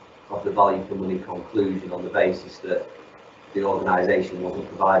the value for money conclusion on the basis that the organisation wasn't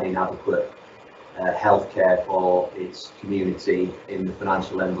providing adequate healthcare for its community in the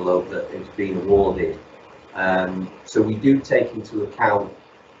financial envelope that it's been awarded. So we do take into account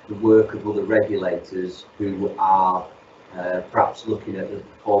the work of other regulators who are perhaps looking at the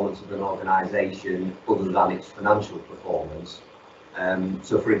performance of an organisation other than its financial performance.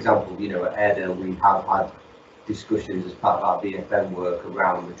 So for example, at Airedale we have had discussions as part of our BFM work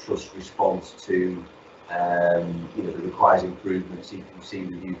around the trust response to the requires improvement CQC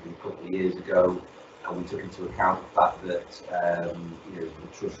review from a couple of years ago, and we took into account the fact that the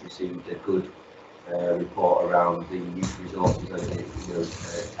trust received a good report around the youth resources and the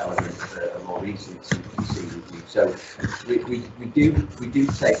elements that are more recent to see review. So we do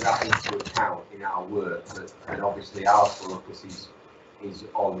take that into account in our work, and obviously our focus is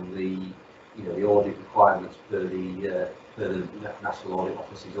on the audit requirements per the National Audit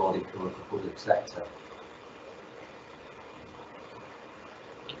Office's audit code for public sector.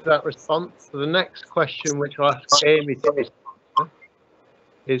 That response. So the next question, which I'll ask Amy to respond to,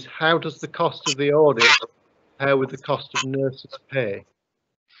 is how does the cost of the audit compare with the cost of nurses' pay?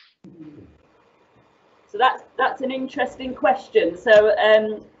 So that's an interesting question. So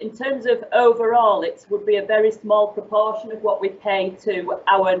in terms of overall, it would be a very small proportion of what we pay to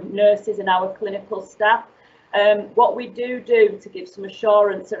our nurses and our clinical staff. What we do to give some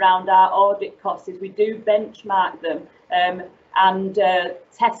assurance around our audit costs is we do benchmark them and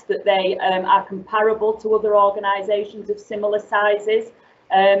test that they are comparable to other organisations of similar sizes.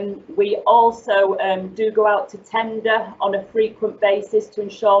 We also do go out to tender on a frequent basis to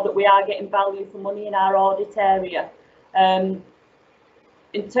ensure that we are getting value for money in our audit area. In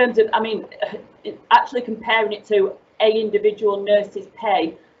terms of, actually comparing it to a individual nurse's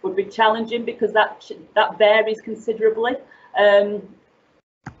pay would be challenging because that varies considerably.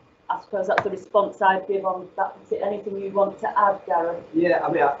 I suppose that's the response I'd give on that. Anything you want to add, Gareth? Yeah,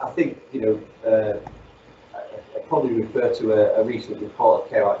 I think I probably refer to a recent report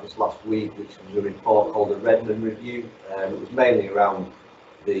that came out just last week, which was a report called the Redmond Review. It was mainly around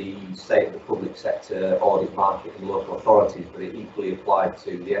the state of the public sector audit market and local authorities, but it equally applied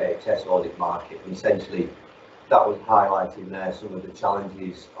to the NHS audit market. And essentially, that was highlighting there some of the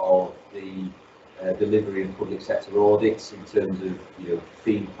challenges of the delivery of public sector audits in terms of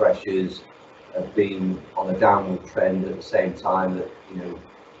fee pressures being on a downward trend at the same time that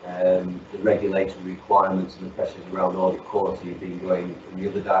the regulatory requirements and the pressures around audit quality have been going in the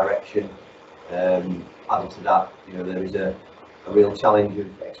other direction. Added to that, there is a real challenge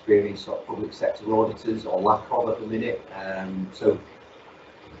of experienced public sector auditors, or lack of at the minute. So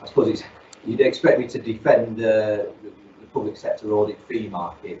I suppose you'd expect me to defend the public sector audit fee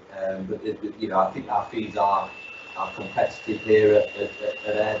market, but I think our fees are competitive here at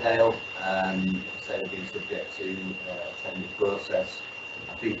Airedale. So they've been subject to a tender process.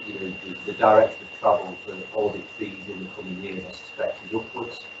 I think the direction of travel for audit fees in the coming years, I suspect, is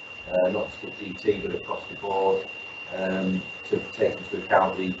upwards, not just at DT but across the board, to take into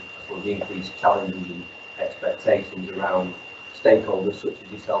account the increased challenges and expectations around stakeholders such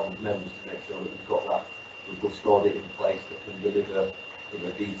as yourself as members, to make sure that we've got that robust audit in place that can deliver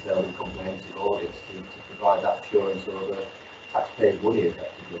detailed and comprehensive audits to provide that assurance over taxpayers' money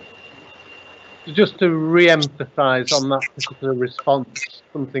effectively. Just to re-emphasise on that particular response,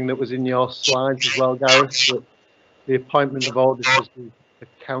 something that was in your slides as well, Gareth, that the appointment of auditors is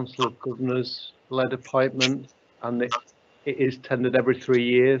a Council of Governors led appointment, and it is tendered every 3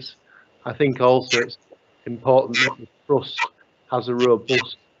 years. I think also it's important that the Trust has a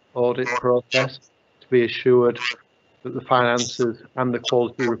robust audit process to be assured that the finances and the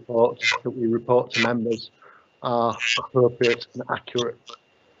quality reports that we report to members are appropriate and accurate.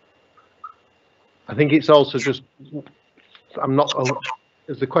 I think it's also just,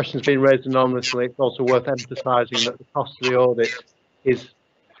 as the question's been raised anonymously, it's also worth emphasising that the cost of the audit is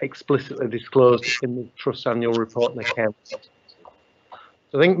explicitly disclosed in the Trust annual report and accounts.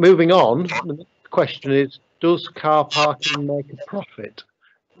 So I think moving on, the next question is, does car parking make a profit?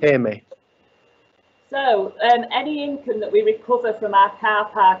 Amy? So any income that we recover from our car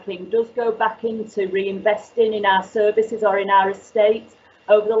parking does go back into reinvesting in our services or in our estate.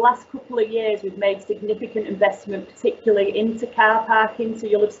 Over the last couple of years, we've made significant investment, particularly into car parking. So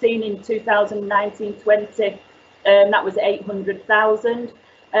you'll have seen in 2019-20, that was 800,000.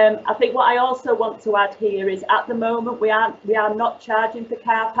 I think what I also want to add here is, at the moment, we are not charging for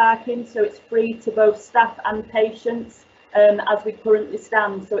car parking, so it's free to both staff and patients as we currently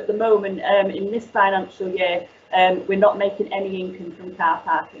stand. So at the moment, in this financial year, we're not making any income from car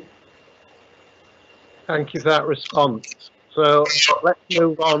parking. Thank you for that response. So let's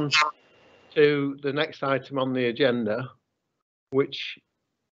move on to the next item on the agenda, which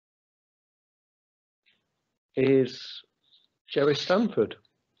is Jerry Stanford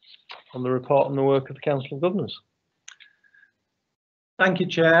on the report on the work of the Council of Governors. Thank you,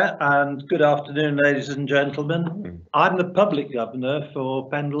 Chair, and good afternoon, ladies and gentlemen. I'm the Public Governor for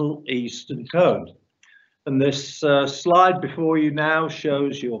Pendle, East and Code. And this slide before you now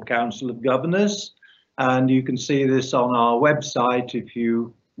shows your Council of Governors, and you can see this on our website if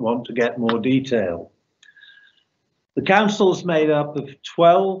you want to get more detail. The Council is made up of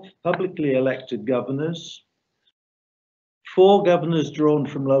 12 publicly elected governors, 4 governors drawn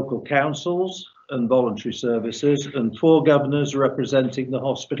from local councils, and voluntary services, and 4 governors representing the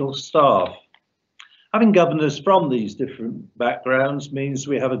hospital staff. Having governors from these different backgrounds means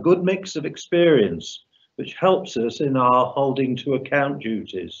we have a good mix of experience, which helps us in our holding to account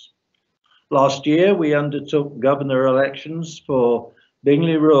duties. Last year, we undertook governor elections for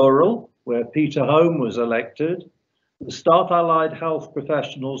Bingley Rural, where Peter Home was elected, the Staff Allied Health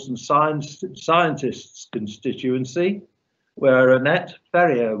Professionals and Scientists constituency, where Annette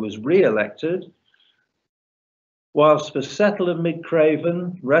Ferrier was re-elected, whilst for Settle and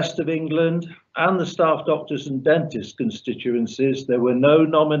Mid-Craven, Rest of England, and the Staff Doctors and Dentists constituencies, there were no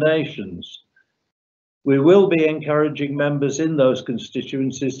nominations. We will be encouraging members in those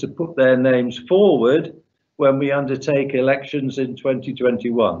constituencies to put their names forward when we undertake elections in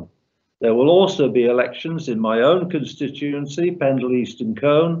 2021. There will also be elections in my own constituency, Pendle East and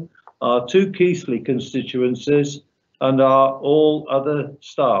Colne, our 2 Keighley constituencies, and our all other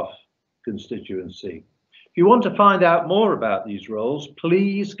staff constituency. If you want to find out more about these roles,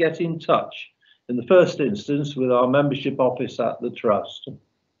 please get in touch in the first instance with our membership office at the Trust.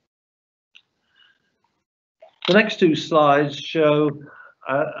 The next 2 slides show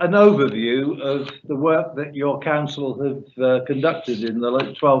an overview of the work that your council have conducted in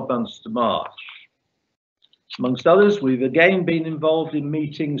the 12 months to March. Amongst others, we've again been involved in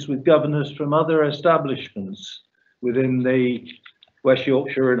meetings with governors from other establishments within the West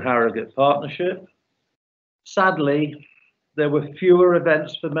Yorkshire and Harrogate Partnership. Sadly, there were fewer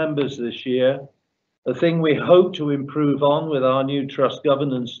events for members this year, a thing we hope to improve on with our new Trust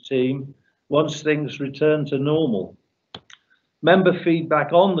governance team once things return to normal. Member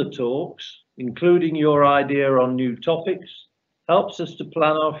feedback on the talks, including your idea on new topics, helps us to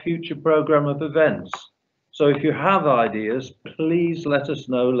plan our future programme of events. So if you have ideas, please let us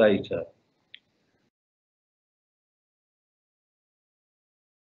know later.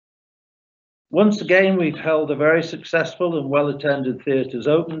 Once again, we've held a very successful and well-attended Theatres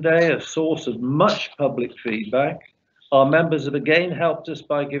Open Day, a source of much public feedback. Our members have again helped us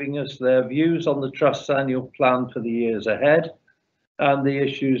by giving us their views on the Trust's annual plan for the years ahead and the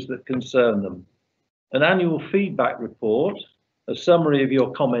issues that concern them. An annual feedback report, a summary of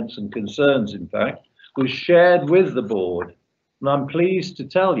your comments and concerns, in fact, was shared with the board, and I'm pleased to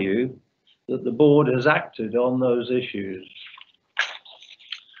tell you that the board has acted on those issues.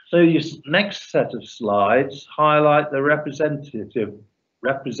 So this next set of slides highlight the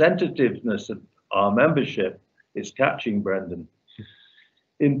representativeness of our membership. It's catching, Brendan.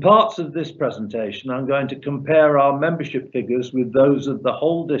 In parts of this presentation, I'm going to compare our membership figures with those of the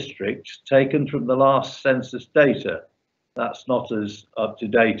whole district taken from the last census data. That's not as up to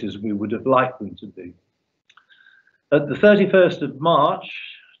date as we would have liked them to be. At the 31st of March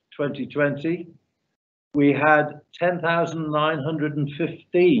 2020, we had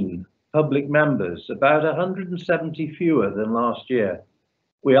 10,915 public members, about 170 fewer than last year.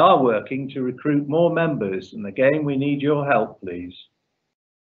 We are working to recruit more members, and again, we need your help, please.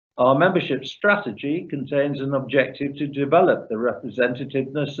 Our membership strategy contains an objective to develop the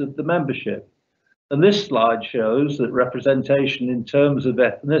representativeness of the membership. And this slide shows that representation in terms of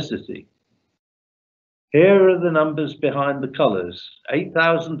ethnicity. Here are the numbers behind the colours.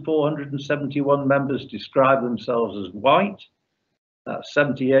 8,471 members describe themselves as white. That's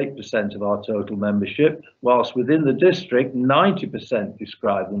 78% of our total membership, whilst within the district, 90%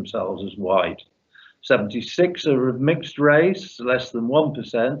 describe themselves as white. 76 are of mixed race, less than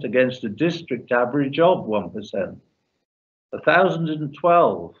 1%, against a district average of 1%.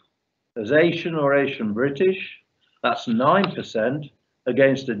 1,012 as Asian or Asian British, that's 9%,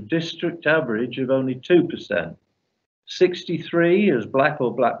 against a district average of only 2%. 63 as Black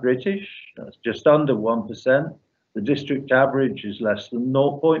or Black British, that's just under 1%. The district average is less than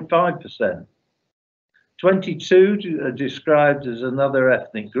 0.5%. 22 are described as another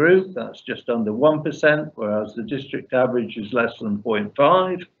ethnic group, that's just under 1%, whereas the district average is less than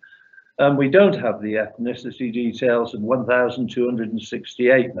 0.5%. And we don't have the ethnicity details of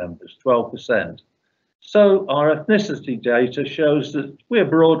 1,268 members, 12%. So our ethnicity data shows that we're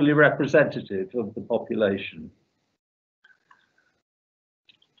broadly representative of the population.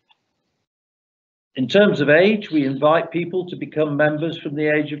 In terms of age, we invite people to become members from the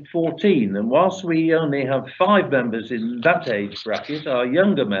age of 14, and whilst we only have 5 members in that age bracket, our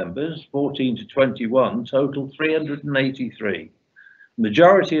younger members, 14 to 21, total 383. The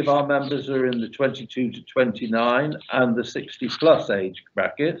majority of our members are in the 22 to 29 and the 60 plus age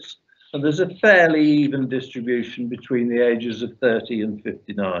brackets, and there's a fairly even distribution between the ages of 30 and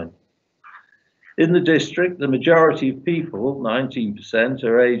 59. In the district, the majority of people, 19%,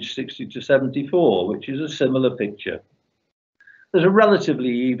 are aged 60 to 74, which is a similar picture. There's a relatively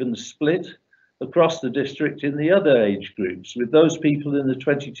even split across the district in the other age groups, with those people in the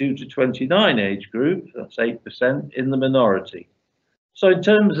 22 to 29 age group, that's 8%, in the minority. So in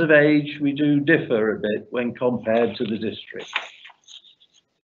terms of age, we do differ a bit when compared to the district.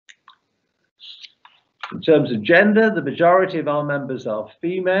 In terms of gender, the majority of our members are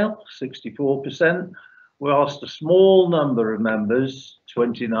female, 64%, whilst a small number of members,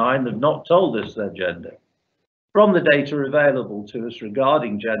 29, have not told us their gender. From the data available to us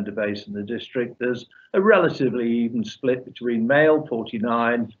regarding gender base in the district, there's a relatively even split between male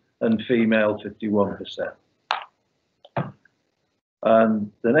 49 and female 51%.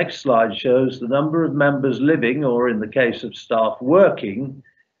 And the next slide shows the number of members living, or in the case of staff working,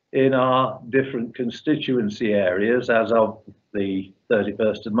 in our different constituency areas as of the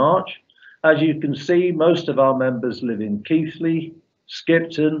 31st of March. As you can see, most of our members live in Keighley,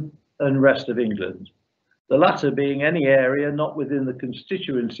 Skipton and rest of England, the latter being any area not within the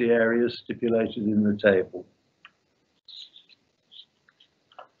constituency areas stipulated in the table.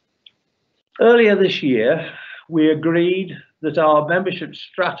 Earlier this year, we agreed that our membership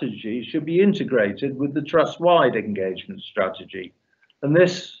strategy should be integrated with the trust-wide engagement strategy, and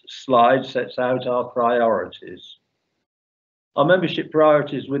this slide sets out our priorities. Our membership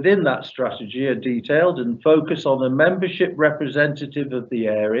priorities within that strategy are detailed and focus on a membership representative of the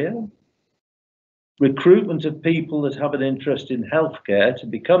area, recruitment of people that have an interest in healthcare to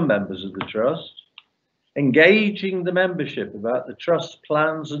become members of the trust, engaging the membership about the trust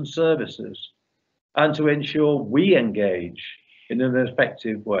plans and services, and to ensure we engage in an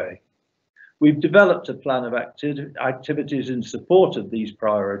effective way. We've developed a plan of activities in support of these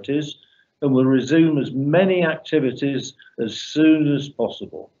priorities and will resume as many activities as soon as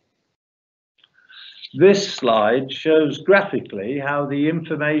possible. This slide shows graphically how the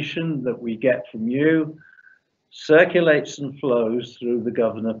information that we get from you circulates and flows through the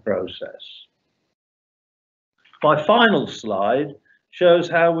governor process. My final slide shows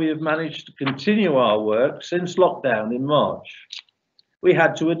how we have managed to continue our work since lockdown in March. We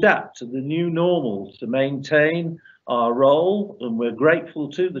had to adapt to the new normal to maintain our role, and we're grateful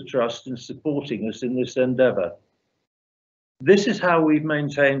to the Trust in supporting us in this endeavour. This is how we've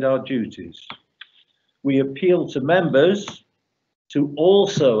maintained our duties. We appeal to members to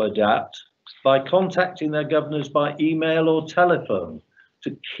also adapt by contacting their governors by email or telephone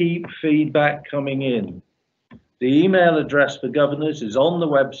to keep feedback coming in. The email address for governors is on the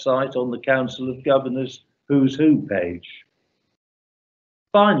website on the Council of Governors Who's Who page.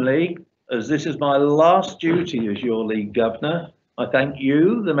 Finally, as this is my last duty as your league governor, I thank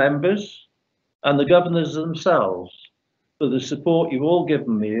you, the members, and the governors themselves for the support you've all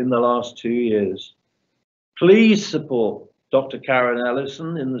given me in the last 2 years. Please support Dr. Karen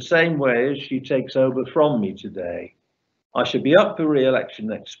Ellison in the same way as she takes over from me today. I should be up for re-election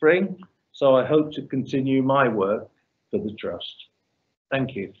next spring, so I hope to continue my work for the Trust.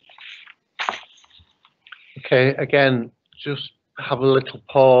 Thank you. Okay, again, just have a little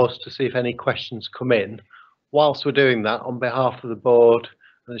pause to see if any questions come in. Whilst we're doing that, on behalf of the board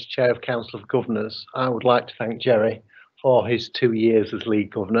and as Chair of Council of Governors, I would like to thank Jerry for his 2 years as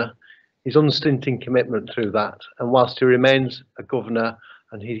lead governor, his unstinting commitment through that, and whilst he remains a governor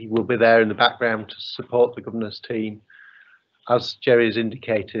and he will be there in the background to support the governor's team, as Jerry has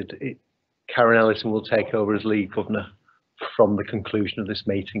indicated, Karen Ellison will take over as lead governor from the conclusion of this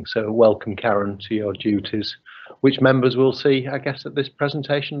meeting. So welcome, Karen, to your duties, which members will see, I guess, at this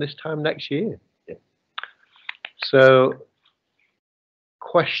presentation this time next year. Yeah. So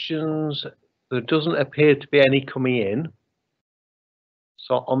questions, there doesn't appear to be any coming in.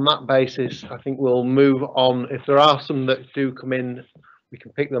 So on that basis, I think we'll move on. If there are some that do come in, we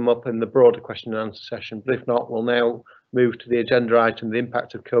can pick them up in the broader question and answer session. But if not, we'll now move to the agenda item, the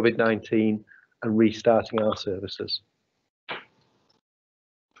impact of COVID-19 and restarting our services.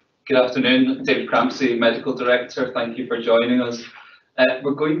 Good afternoon, David Crampsey, Medical Director. Thank you for joining us.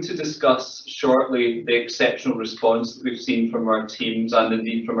 We're going to discuss shortly the exceptional response that we've seen from our teams and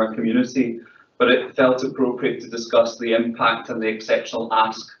indeed from our community, but it felt appropriate to discuss the impact and the exceptional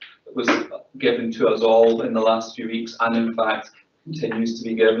ask that was given to us all in the last few weeks and in fact continues to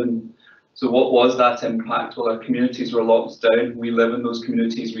be given. So what was that impact? Well, our communities were locked down. We live in those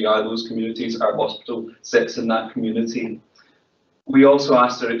communities, we are those communities, our hospital sits in that community. We also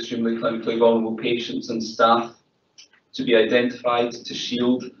asked our extremely clinically vulnerable patients and staff to be identified, to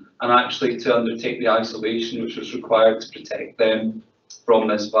shield, and actually to undertake the isolation which was required to protect them from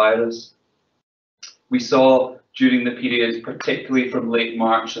this virus. We saw during the period, particularly from late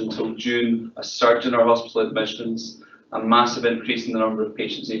March until June, a surge in our hospital admissions, a massive increase in the number of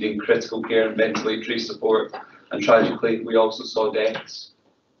patients needing critical care and ventilatory support, and tragically we also saw deaths.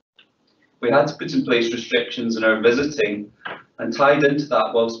 We had to put in place restrictions in our visiting, and tied into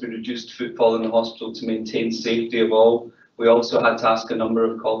that, whilst we reduced footfall in the hospital to maintain safety of all, we also had to ask a number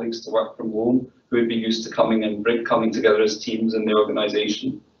of colleagues to work from home who would be used to coming together as teams in the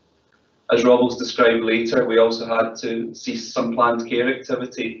organisation. As Rob will describe later, we also had to cease some planned care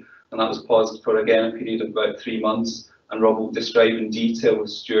activity, and that was paused for again a period of about 3 months. And Rob will describe in detail with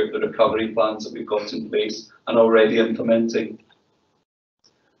Stuart the recovery plans that we've got in place and already implementing.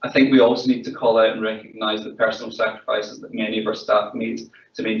 I think we also need to call out and recognise the personal sacrifices that many of our staff made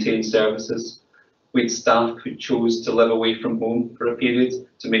to maintain services. We had staff who chose to live away from home for a period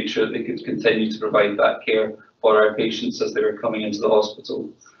to make sure that they could continue to provide that care for our patients as they were coming into the hospital.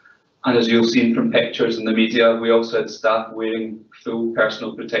 And as you'll see from pictures in the media, we also had staff wearing full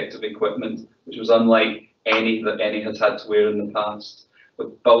personal protective equipment, which was unlike any that any had had to wear in the past,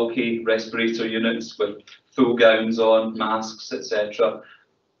 with bulky respirator units, with full gowns on, masks, etc.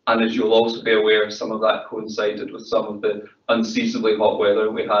 And as you'll also be aware, some of that coincided with some of the unseasonably hot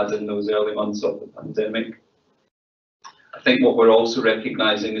weather we had in those early months of the pandemic. I think what we're also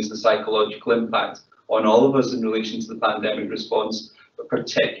recognising is the psychological impact on all of us in relation to the pandemic response, but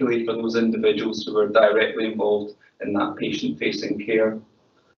particularly for those individuals who are directly involved in that patient-facing care.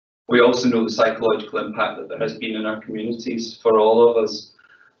 We also know the psychological impact that there has been in our communities for all of us.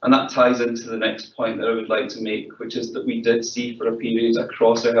 And that ties into the next point that I would like to make, which is that we did see for a period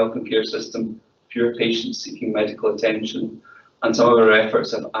across our health and care system fewer patients seeking medical attention. And some of our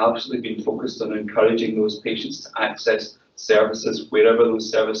efforts have absolutely been focused on encouraging those patients to access services wherever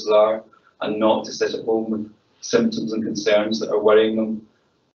those services are, and not to sit at home with symptoms and concerns that are worrying them.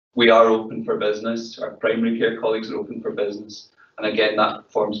 We are open for business. Our primary care colleagues are open for business. And again,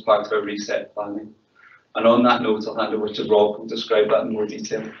 that forms part of our reset planning. And on that note, I'll hand over to Rob, who will describe that in more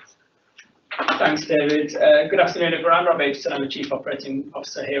detail. Thanks, David. Good afternoon, everyone. I'm Rob Aitchison. I'm the Chief Operating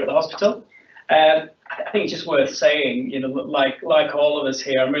Officer here at the hospital. I think it's just worth saying, you know, like all of us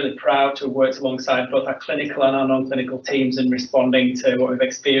here, I'm really proud to have worked alongside both our clinical and our non-clinical teams in responding to what we've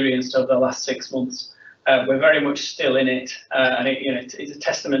experienced over the last 6 months. We're very much still in it, and it's a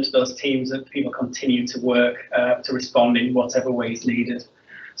testament to those teams that people continue to work to respond in whatever way is needed.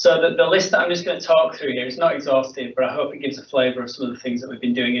 So the list that I'm just going to talk through here is not exhaustive, but I hope it gives a flavour of some of the things that we've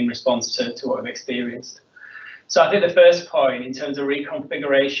been doing in response to what we've experienced. So I think the first point in terms of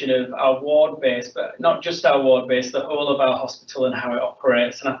reconfiguration of our ward base, but not just our ward base, the whole of our hospital and how it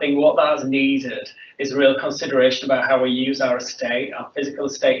operates. And I think what that has needed is a real consideration about how we use our estate, our physical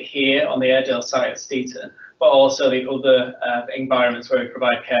estate here on the Airedale site at Steeton, but also the other environments where we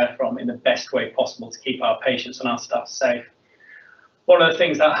provide care from in the best way possible to keep our patients and our staff safe. One of the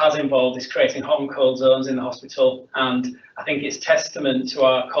things that has involved is creating hot and cold zones in the hospital, and I think it's testament to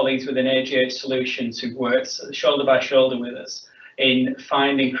our colleagues within AGH Solutions who've worked shoulder by shoulder with us in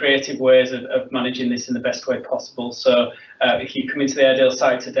finding creative ways of managing this in the best way possible. So if you come into the Airedale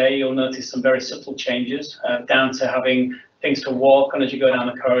site today, you'll notice some very subtle changes, down to having things to walk on as you go down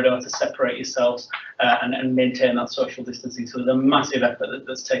the corridor to separate yourselves and maintain that social distancing. So there's a massive effort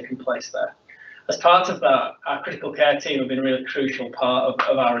that's taken place there. As part of that, our critical care team have been a really crucial part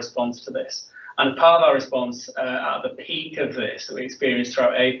of our response to this. And part of our response at the peak of this that we experienced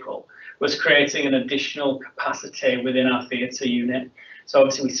throughout April was creating an additional capacity within our theatre unit. So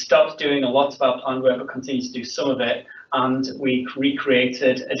obviously we stopped doing a lot of our planned work, but continued to do some of it. And we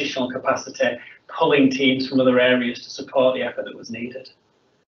recreated additional capacity, pulling teams from other areas to support the effort that was needed.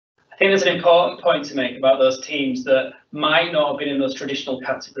 I think there's an important point to make about those teams that might not have been in those traditional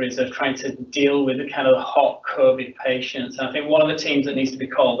categories of trying to deal with the kind of hot COVID patients. And I think one of the teams that needs to be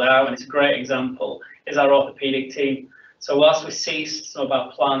called out, and it's a great example, is our orthopaedic team. So whilst we ceased some of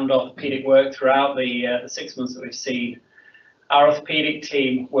our planned orthopaedic work throughout the 6 months that we've seen, our orthopaedic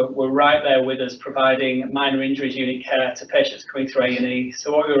team were right there with us, providing minor injuries unit care to patients coming through A&E.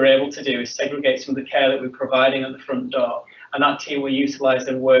 So what we were able to do is segregate some of the care that we're providing at the front door, and that team were utilised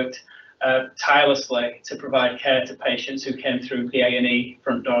and worked tirelessly to provide care to patients who came through the A&E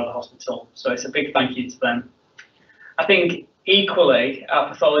front door of the hospital. So it's a big thank you to them. I think equally, our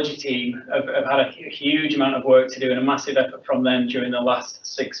pathology team have had a huge amount of work to do and a massive effort from them during the last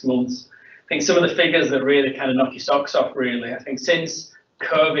 6 months. I think some of the figures that really kind of knock your socks off, really, I think since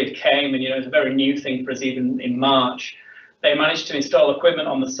COVID came, and it's a very new thing for us even in March, they managed to install equipment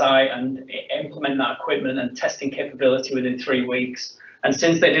on the site and implement that equipment and testing capability within 3 weeks. And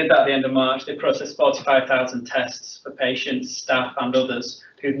since they did that at the end of March, they processed 45,000 tests for patients, staff and others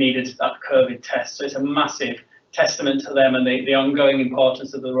who've needed that COVID test. So it's a massive testament to them and the ongoing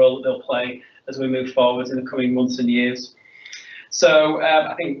importance of the role that they'll play as we move forward in the coming months and years. So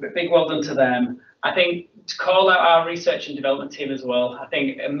I think a big well done to them. I think to call out our research and development team as well. I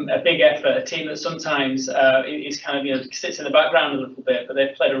think a big effort, a team that sometimes is kind of, sits in the background a little bit, but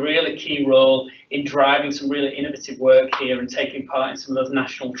they've played a really key role in driving some really innovative work here and taking part in some of those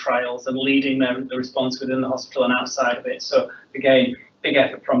national trials and leading the response within the hospital and outside of it. So again, big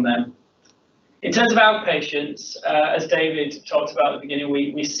effort from them. In terms of outpatients, as David talked about at the beginning,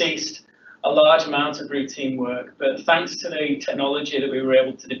 we ceased a large amount of routine work, but thanks to the technology that we were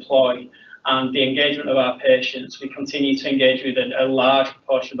able to deploy and the engagement of our patients, we continue to engage with a large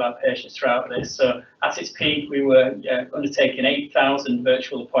proportion of our patients throughout this. So at its peak, we were undertaking 8,000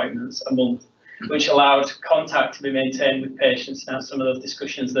 virtual appointments a month, which allowed contact to be maintained with patients and have some of those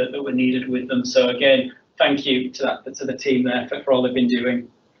discussions that were needed with them. So again, thank you to the team there for all they've been doing.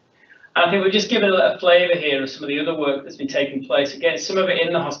 And I think we've just given a flavour here of some of the other work that's been taking place. Again, some of it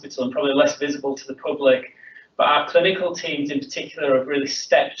in the hospital and probably less visible to the public, but our clinical teams in particular have really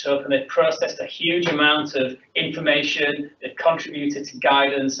stepped up and they've processed a huge amount of information, they've contributed to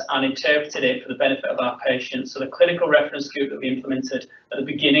guidance and interpreted it for the benefit of our patients. So the clinical reference group that we implemented at the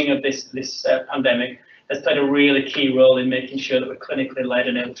beginning of this pandemic has played a really key role in making sure that we're clinically led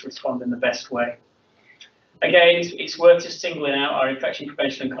and able to respond in the best way. Again, it's worth just singling out our infection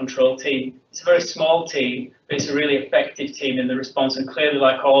prevention and control team. It's a very small team, but it's a really effective team in the response. And clearly,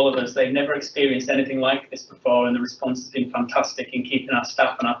 like all of us, they've never experienced anything like this before, and the response has been fantastic in keeping our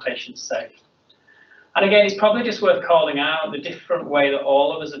staff and our patients safe. And again, it's probably just worth calling out the different way that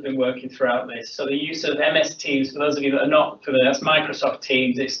all of us have been working throughout this. So the use of MS Teams, for those of you that are not familiar, that's Microsoft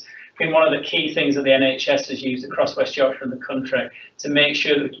Teams. It's been one of the key things that the NHS has used across West Yorkshire and the country to make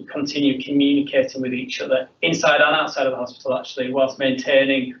sure that we can continue communicating with each other inside and outside of the hospital, actually, whilst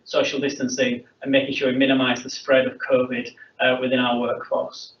maintaining social distancing and making sure we minimise the spread of COVID within our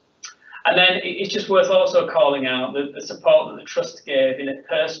workforce. And then it's just worth also calling out the support that the Trust gave in a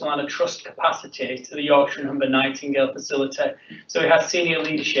personal and a trust capacity to the Yorkshire and Humber Nightingale facility. So we had senior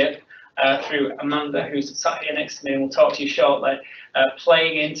leadership through Amanda, who's sat here next to me and will talk to you shortly,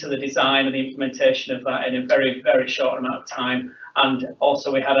 playing into the design and the implementation of that in a very, very short amount of time. And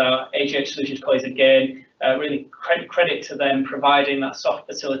also we had our AGH Solutions colleagues again, really credit to them providing that soft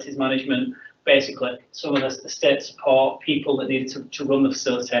facilities management, basically some of the state support people that needed to run the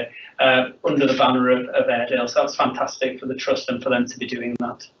facility under the banner of Airedale. So that's fantastic for the Trust and for them to be doing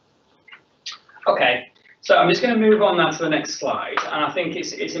that. Okay. So I'm just going to move on now to the next slide, and I think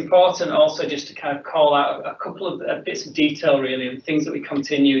it's important also just to kind of call out a couple of bits of detail really of things that we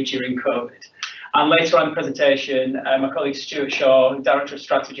continued during COVID. And later on in the presentation, my colleague Stuart Shaw, Director of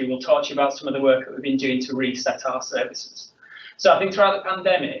Strategy, will talk to you about some of the work that we've been doing to reset our services. So I think throughout the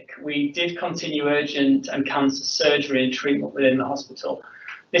pandemic, we did continue urgent and cancer surgery and treatment within the hospital.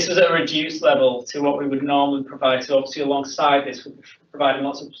 This was at a reduced level to what we would normally provide. So obviously alongside this, we're providing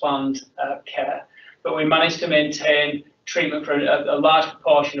lots of planned care. But we managed to maintain treatment for a large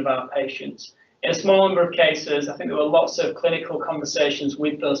proportion of our patients. In a small number of cases, I think there were lots of clinical conversations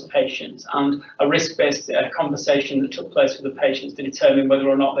with those patients and a risk-based conversation that took place with the patients to determine whether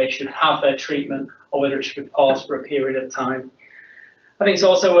or not they should have their treatment or whether it should be paused for a period of time. I think it's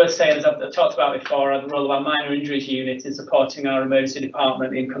also worth saying, as I've talked about before, the role of our minor injuries unit in supporting our emergency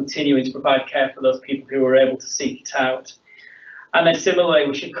department in continuing to provide care for those people who were able to seek it out. And then similarly,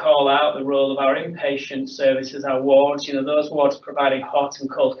 we should call out the role of our inpatient services, our wards, those wards providing hot and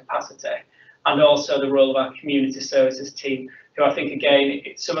cold capacity, and also the role of our community services team, who I think, again,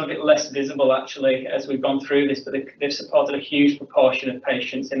 it's some of it less visible actually as we've gone through this, but they've supported a huge proportion of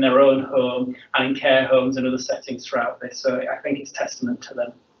patients in their own home and in care homes and other settings throughout this. So I think it's testament to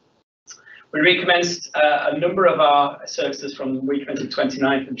them. We recommenced a number of our services from week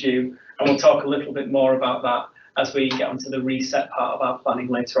 29th of June, and we'll talk a little bit more about that as we get onto the reset part of our planning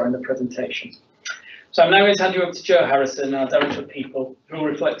later on in the presentation. So I'm now going to hand you over to Joe Harrison, our Director of People, who will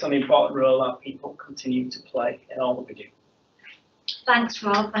reflect on the important role our people continue to play in all that we do. Thanks,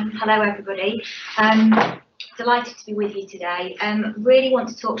 Rob, and hello everybody. Delighted to be with you today. Really want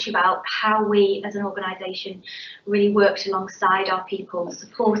to talk to you about how we as an organisation really worked alongside our people,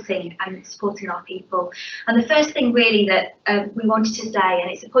 supporting our people. And the first thing really that we wanted to say,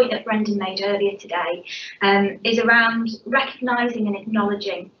 and it's a point that Brendan made earlier today, is around recognising and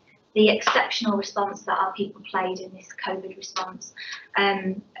acknowledging the exceptional response that our people played in this COVID response.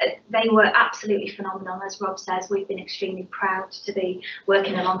 They were absolutely phenomenal. As Rob says, we've been extremely proud to be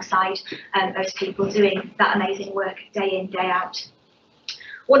working alongside those people doing that amazing work day in, day out.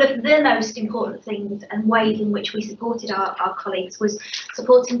 One of the most important things and ways in which we supported our colleagues was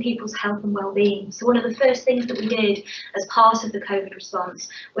supporting people's health and well-being. So one of the first things that we did as part of the COVID response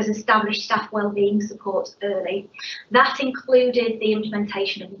was establish staff well-being support early. That included the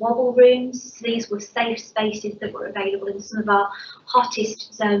implementation of wobble rooms. So these were safe spaces that were available in some of our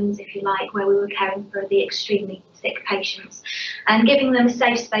hottest zones, if you like, where we were caring for the extremely sick patients, and giving them a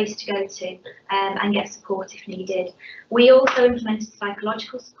safe space to go to and get support if needed. We also implemented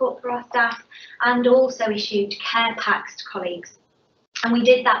psychological support for our staff and also issued care packs to colleagues. And we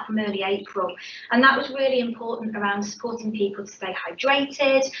did that from early April. And that was really important around supporting people to stay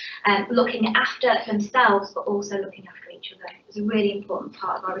hydrated, looking after themselves, but also looking after each other. It was a really important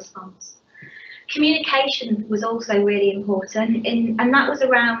part of our response. Communication was also really important, and that was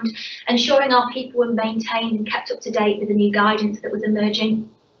around ensuring our people were maintained and kept up to date with the new guidance that was emerging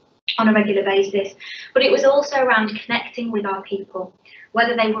on a regular basis. But it was also around connecting with our people,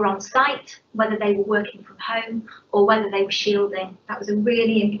 whether they were on site, whether they were working from home, or whether they were shielding. That was a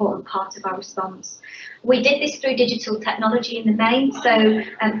really important part of our response. We did this through digital technology in the main, so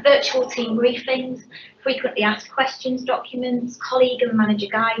virtual team briefings, frequently asked questions documents, colleague and manager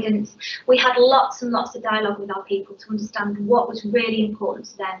guidance. We had lots and lots of dialogue with our people to understand what was really important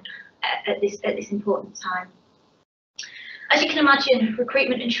to them at this important time. As you can imagine,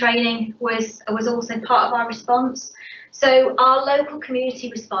 recruitment and training was also part of our response. So our local community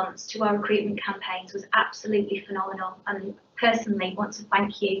response to our recruitment campaigns was absolutely phenomenal, and personally want to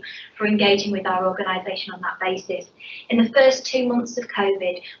thank you for engaging with our organisation on that basis. In the first 2 months of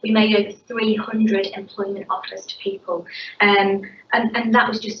COVID, we made over 300 employment offers to people, and that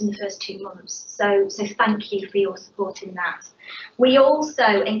was just in the first 2 months. So thank you for your support in that. We also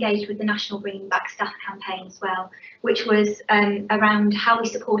engaged with the National Bringing Back Staff campaign as well, which was around how we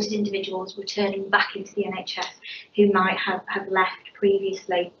supported individuals returning back into the NHS who might have left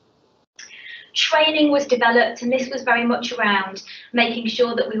previously. Training was developed, and this was very much around making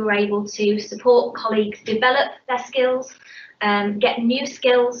sure that we were able to support colleagues develop their skills, get new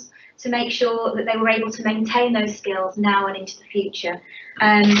skills, to make sure that they were able to maintain those skills now and into the future.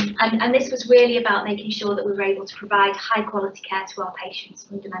 And this was really about making sure that we were able to provide high quality care to our patients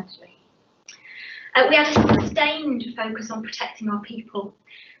fundamentally. We had a sustained focus on protecting our people.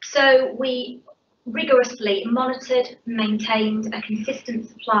 So we rigorously monitored, maintained a consistent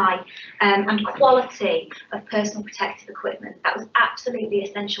supply and quality of personal protective equipment. That was absolutely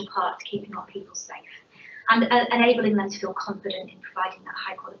essential part to keeping our people safe and enabling them to feel confident in providing that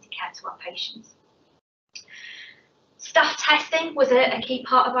high quality care to our patients. Staff testing was a key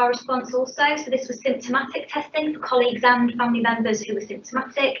part of our response also. So this was symptomatic testing for colleagues and family members who were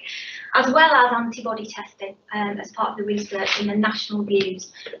symptomatic, as well as antibody testing as part of the research and the national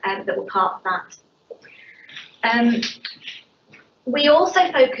views that were part of that. We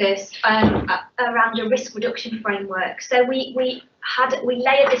also focused around a risk reduction framework. So we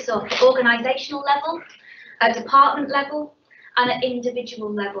layered this up at organisational level, at department level, and at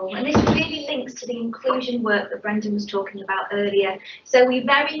individual level. And this really links to the inclusion work that Brendan was talking about earlier. So we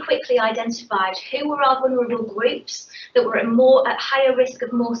very quickly identified who were our vulnerable groups that were at higher risk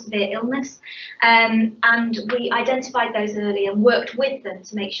of more severe illness. And we identified those early and worked with them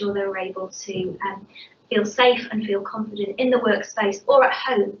to make sure they were able to feel safe and feel confident in the workspace or at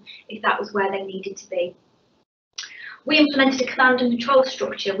home if that was where they needed to be. We implemented a command and control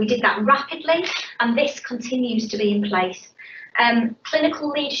structure. We did that rapidly, and this continues to be in place. Clinical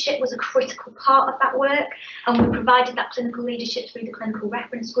leadership was a critical part of that work, and we provided that clinical leadership through the clinical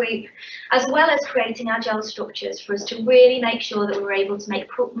reference group, as well as creating agile structures for us to really make sure that we were able to make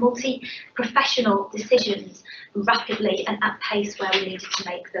multi-professional decisions rapidly and at pace where we needed to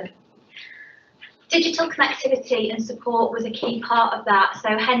make them. Digital connectivity and support was a key part of that, so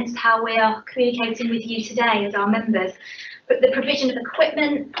hence how we are communicating with you today as our members. But the provision of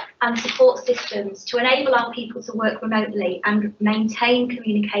equipment and support systems to enable our people to work remotely and maintain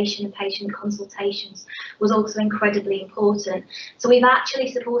communication and patient consultations was also incredibly important. So we've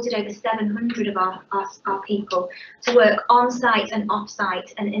actually supported over 700 of our people to work on site and off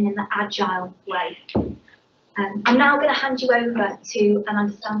site and in an agile way. I'm now going to hand you over to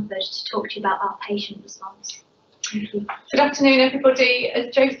Amanda Stanford to talk to you about our patient response. Thank you. Good afternoon, everybody.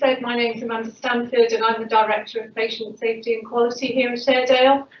 As Jo said, my name is Amanda Stanford and I'm the Director of Patient Safety and Quality here at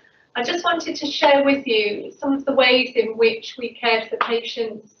Airedale. I just wanted to share with you some of the ways in which we cared for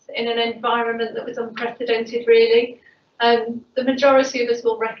patients in an environment that was unprecedented, really. The majority of us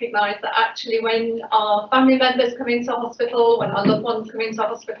will recognise that actually when our family members come into hospital, when our loved ones come into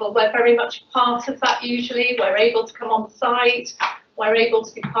hospital, we're very much part of that usually. We're able to come on site, we're able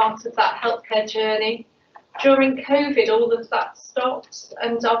to be part of that healthcare journey. During COVID, all of that stopped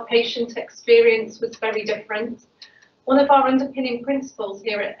and our patient experience was very different. One of our underpinning principles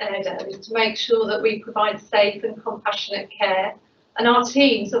here at Airedale is to make sure that we provide safe and compassionate care. And our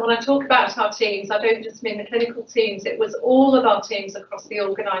teams, and when I talk about our teams, I don't just mean the clinical teams, it was all of our teams across the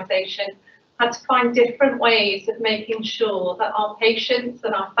organisation had to find different ways of making sure that our patients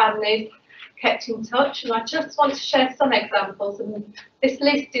and our families kept in touch. And I just want to share some examples, and this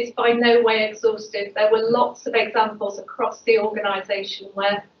list is by no way exhaustive. There were lots of examples across the organisation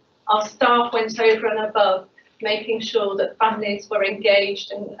where our staff went over and above, making sure that families were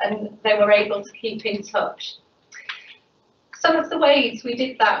engaged and they were able to keep in touch. Some of the ways we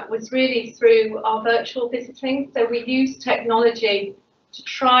did that was really through our virtual visiting. So we used technology to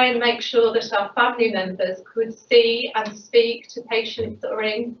try and make sure that our family members could see and speak to patients that were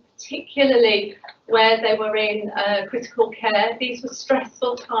in, particularly where they were in critical care. These were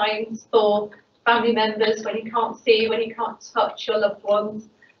stressful times for family members when you can't see, when you can't touch your loved ones.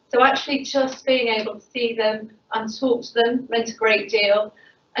 So actually just being able to see them and talk to them meant a great deal.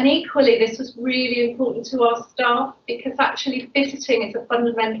 And equally, this was really important to our staff because actually visiting is a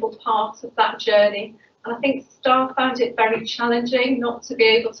fundamental part of that journey. And I think staff found it very challenging not to be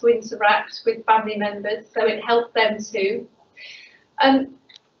able to interact with family members, so it helped them too.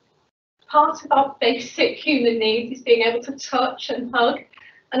 Part of our basic human needs is being able to touch and hug,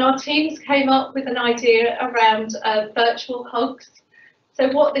 and our teams came up with an idea around virtual hugs. So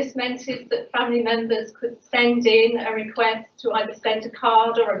what this meant is that family members could send in a request to either send a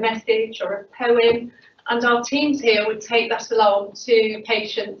card or a message or a poem, and our teams here would take that along to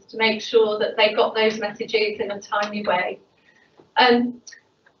patients to make sure that they got those messages in a timely way.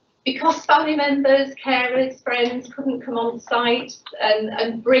 Because family members, carers, friends couldn't come on site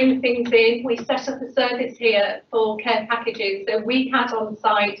and bring things in, we set up a service here for care packages. So we had on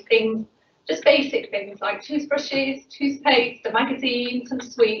site things, just basic things like toothbrushes, toothpaste, a magazine, some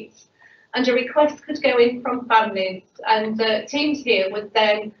sweets, and a request could go in from families, and teams here would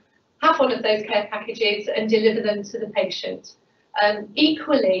then have one of those care packages and deliver them to the patient.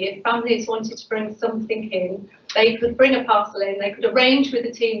 Equally, if families wanted to bring something in, they could bring a parcel in, they could arrange with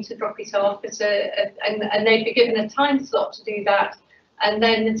the team to drop it off and they'd be given a time slot to do that, and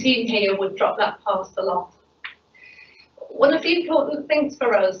then the team here would drop that parcel off. One of the important things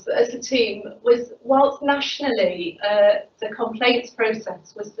for us as a team was, whilst nationally the complaints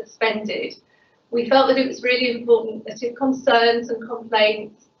process was suspended, we felt that it was really important that if concerns and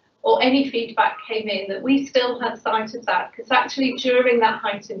complaints or any feedback came in, that we still had sight of that, because actually during that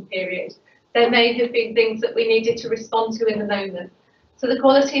heightened period, there may have been things that we needed to respond to in the moment. So the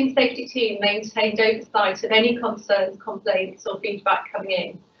quality and safety team maintained oversight of any concerns, complaints or feedback coming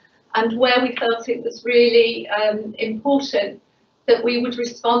in. And where we felt it was really important that we would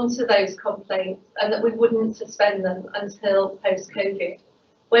respond to those complaints and that we wouldn't suspend them until post-COVID.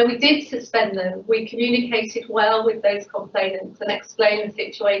 Where we did suspend them, we communicated well with those complainants and explained the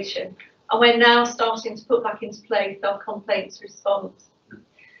situation. And we're now starting to put back into place our complaints response.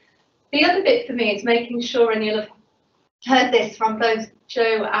 The other bit for me is making sure, and you'll have heard this from both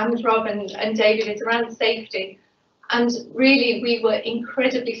Joe and Rob and David, is around safety. And really, we were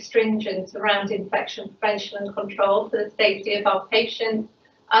incredibly stringent around infection prevention and control for the safety of our patients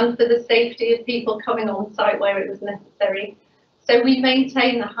and for the safety of people coming on site where it was necessary. So we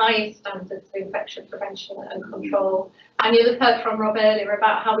maintain the highest standards of infection prevention and control. And you'll have heard from Rob earlier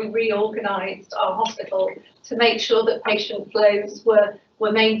about how we reorganised our hospital to make sure that patient flows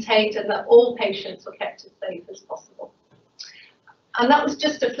were maintained and that all patients were kept as safe as possible. And that was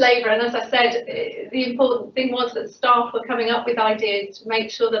just a flavour, and as I said, the important thing was that staff were coming up with ideas to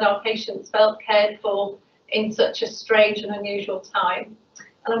make sure that our patients felt cared for in such a strange and unusual time.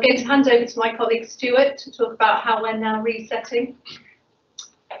 And I'm going to hand over to my colleague Stuart to talk about how we're now resetting.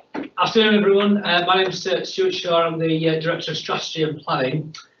 Afternoon everyone, my name is Stuart Shaw, I'm the Director of Strategy and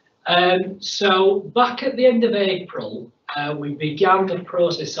Planning. So back at the end of April, we began the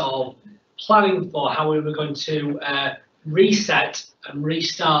process of planning for how we were going to reset and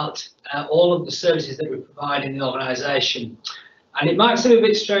restart all of the services that we provide in the organisation. And it might seem a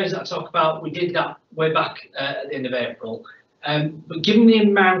bit strange that I talk about we did that way back at the end of April, but given the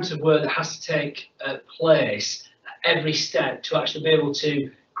amount of work that has to take place at every step to actually be able to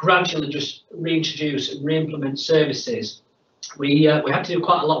gradually just reintroduce and re-implement services, we had to do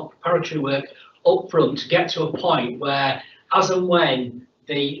quite a lot of preparatory work up front to get to a point where, as and when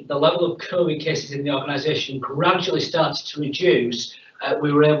the level of COVID cases in the organisation gradually started to reduce,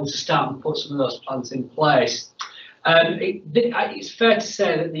 we were able to start and put some of those plans in place. It's fair to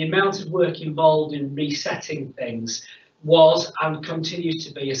say that the amount of work involved in resetting things was and continues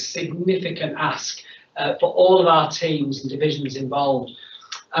to be a significant ask for all of our teams and divisions involved.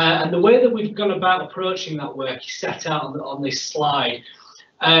 And the way that we've gone about approaching that work is set out on this slide.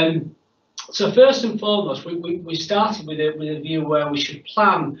 So first and foremost, we started with a view where we should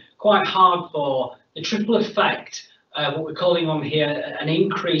plan quite hard for the triple effect, what we're calling on here an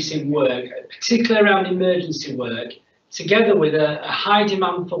increase in work, particularly around emergency work, together with a high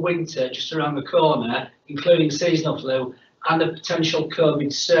demand for winter just around the corner, including seasonal flu and a potential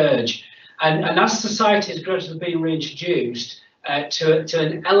COVID surge. And as society has gradually been reintroduced to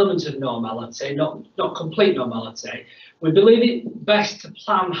an element of normality, not complete normality, we believe it best to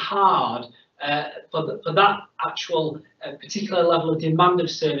plan hard for that actual particular level of demand of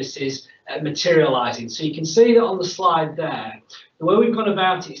services materialising. So you can see that on the slide there. The way we've gone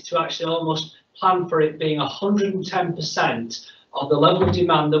about it is to actually almost plan for it being 110% of the level of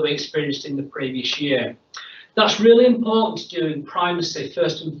demand that we experienced in the previous year. That's really important to do in primacy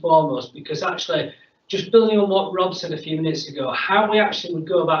first and foremost, because actually, just building on what Rob said a few minutes ago, how we actually would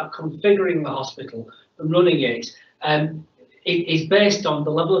go about configuring the hospital and running it is based on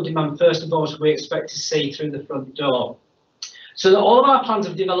the level of demand first and foremost we expect to see through the front door. So that all of our plans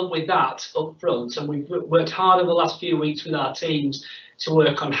have developed with that up front, and we've worked hard over the last few weeks with our teams to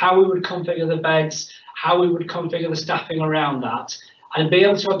work on how we would configure the beds, how we would configure the staffing around that, and be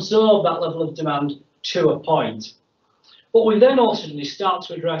able to absorb that level of demand to a point. What we then also done is start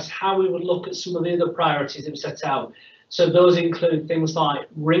to address how we would look at some of the other priorities that we set out. So those include things like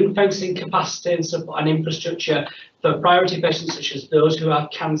ring fencing capacity and support and infrastructure for priority patients such as those who have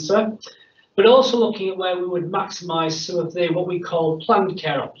cancer, but also looking at where we would maximise some of the what we call planned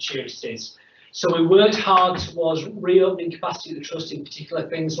care opportunities. So we worked hard towards reopening capacity of the trust, in particular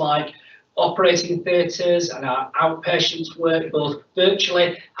things like operating theatres and our outpatients work both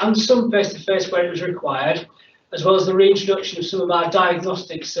virtually and some face-to-face where it was required, as well as the reintroduction of some of our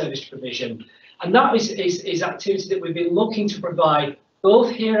diagnostic service provision. And that is activity that we've been looking to provide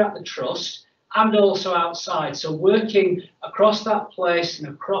both here at the trust and also outside. So working across that place and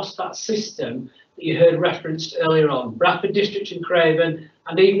across that system that you heard referenced earlier on, Bradford District and Craven,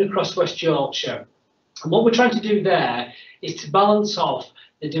 and even across West Yorkshire. And what we're trying to do there is to balance off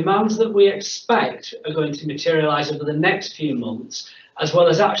the demands that we expect are going to materialise over the next few months, as well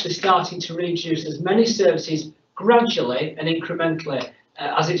as actually starting to reintroduce as many services gradually and incrementally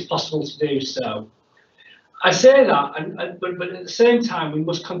as it's possible to do so. I say that, but at the same time, we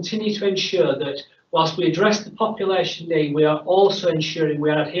must continue to ensure that whilst we address the population need, we are also ensuring we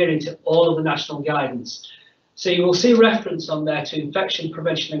are adhering to all of the national guidance. So you will see reference on there to infection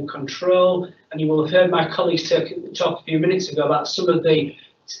prevention and control, and you will have heard my colleagues talk a few minutes ago about some of the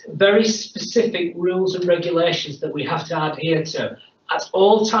very specific rules and regulations that we have to adhere to. At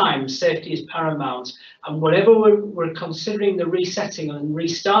all times, safety is paramount, and whenever we're considering the resetting and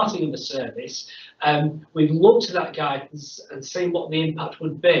restarting of the service, we've looked at that guidance and seen what the impact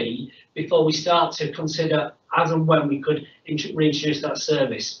would be before we start to consider as and when we could reintroduce that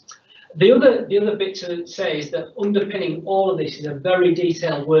service. The other bit to say is that underpinning all of this is a very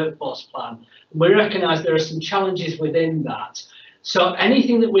detailed workforce plan. We recognise there are some challenges within that. So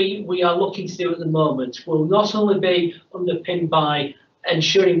anything that we are looking to do at the moment will not only be underpinned by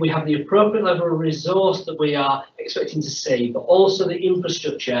ensuring we have the appropriate level of resource that we are expecting to see, but also the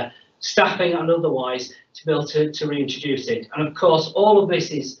infrastructure, staffing and otherwise, to be able to reintroduce it. And of course, all of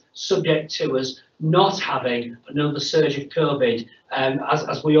this is subject to us not having another surge of COVID,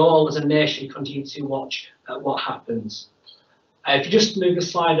 as we all as a nation continue to watch what happens. If you just move the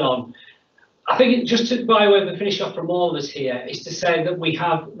slide on. I think by way of a finish off from all of us here is to say that we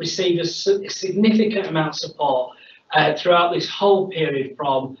have received a significant amount of support throughout this whole period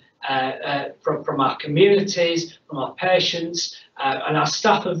from our communities, from our patients, and our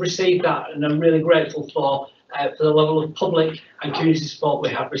staff have received that, and I'm really grateful for the level of public and community support we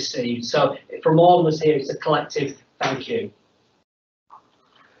have received. So from all of us here, it's a collective thank you.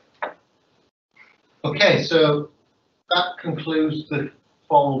 Okay, so that concludes the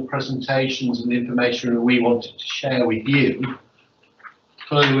formal presentations and the information that we wanted to share with you.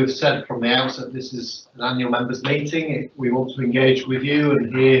 Clearly, we've said from the outset this is an annual members meeting. We want to engage with you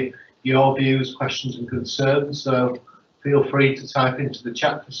and hear your views, questions and concerns, so feel free to type into the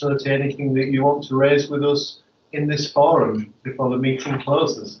chat facility anything that you want to raise with us in this forum before the meeting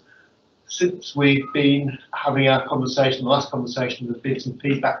closes. Since we've been having our conversation, the last conversation, there's been some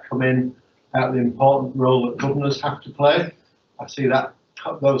feedback come in about the important role that governors have to play. I see that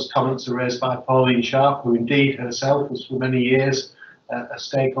those comments are raised by Pauline Sharp, who indeed herself was for many years a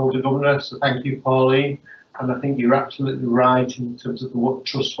stakeholder governor. So thank you, Pauline. And I think you're absolutely right in terms of the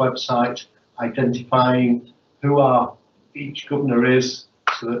Trust website, identifying who each governor is,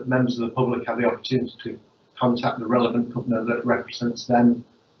 so that members of the public have the opportunity to contact the relevant governor that represents them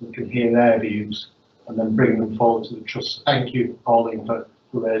and can hear their views and then bring them forward to the trust. Thank you, Pauline, for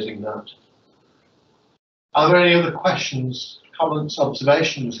raising that. Are there any other questions, comments,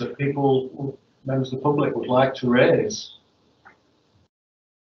 observations that people, members of the public, would like to raise?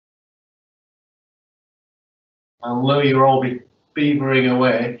 I know you'll all be beavering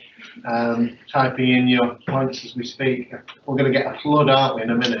away, typing in your points as we speak. We're going to get a flood, aren't we,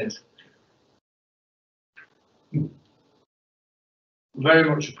 in a minute? Very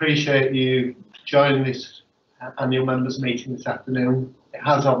much appreciate you joining this annual members meeting this afternoon. It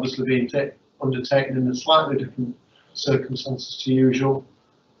has obviously been undertaken in a slightly different circumstances to usual,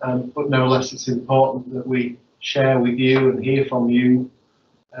 but no less it's important that we share with you and hear from you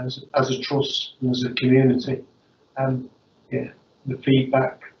as a trust and as a community. Yeah, the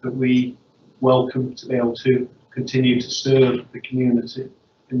feedback that we welcome to be able to continue to serve the community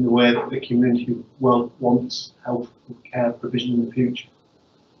in the way that the community wants health and care provision in the future.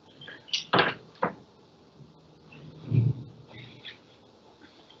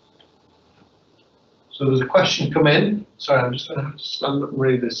 So there's a question come in. Sorry, I'm just going to have to stand up and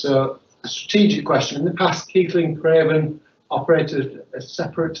read this. So, a strategic question. In the past, Keighley Craven operated a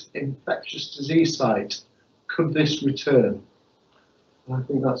separate infectious disease site. Could this return? I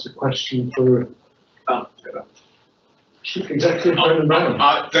think that's a question for Chief Executive Brendan Brown.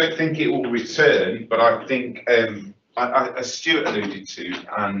 I don't think it will return, but I think, as Stuart alluded to,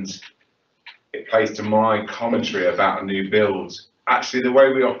 and it plays to my commentary about a new build, actually the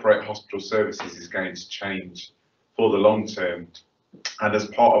way we operate hospital services is going to change for the long term. And as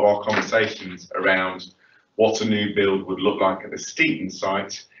part of our conversations around what a new build would look like at the Steeton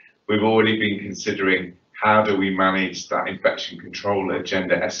site, we've already been considering how do we manage that infection control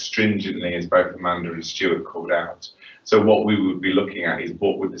agenda as stringently as both Amanda and Stuart called out. So what we would be looking at is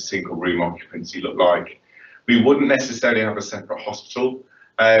what would the single room occupancy look like. We wouldn't necessarily have a separate hospital,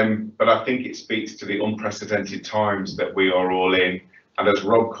 but I think it speaks to the unprecedented times that we are all in. And as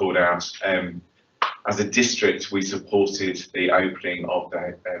Rob called out, as a district, we supported the opening of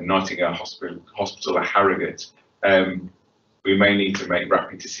the Nightingale Hospital at Harrogate. We may need to make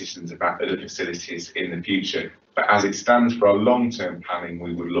rapid decisions about other facilities in the future, but as it stands for our long-term planning,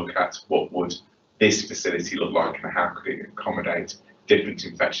 we would look at what would this facility look like and how could it accommodate different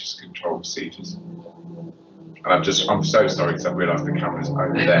infectious control procedures. And I'm so sorry because I realised the camera's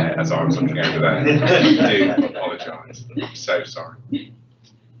over there as I was looking over there. I do apologise. I'm so sorry.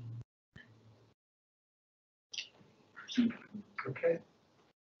 Okay.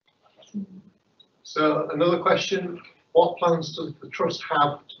 So another question. What plans does the Trust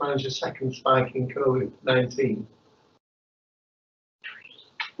have to manage a second spike in COVID-19?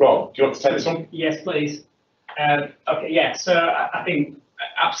 Rob, do you want to take this one? Yes, please. Okay, yeah, so I think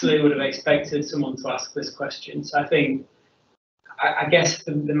I absolutely would have expected someone to ask this question. So I guess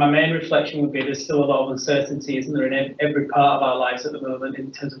my main reflection would be there's still a lot of uncertainty, isn't there, in every part of our lives at the moment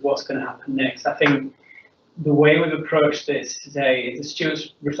in terms of what's going to happen next. I think the way we've approached this today is that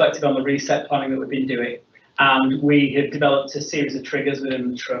Stuart's reflected on the reset planning that we've been doing. And we have developed a series of triggers within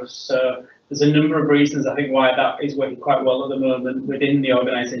the Trust. So there's a number of reasons I think why that is working quite well at the moment within the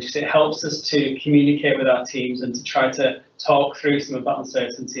organisation. It helps us to communicate with our teams and to try to talk through some of that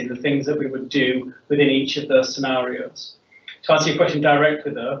uncertainty and the things that we would do within each of those scenarios. To answer your question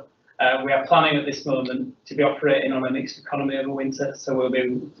directly though, we are planning at this moment to be operating on a mixed economy over winter. So we'll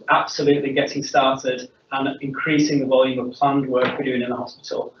be absolutely getting started and increasing the volume of planned work we're doing in the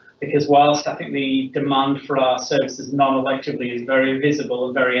hospital. Because whilst I think the demand for our services non-electively is very visible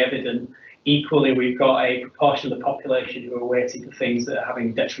and very evident, equally we've got a proportion of the population who are waiting for things that are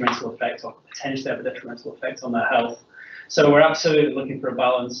having detrimental effects or potentially have a detrimental effect on their health. So we're absolutely looking for a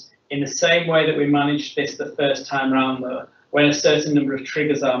balance. In the same way that we managed this the first time round though, when a certain number of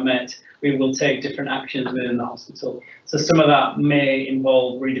triggers are met, we will take different actions within the hospital. So some of that may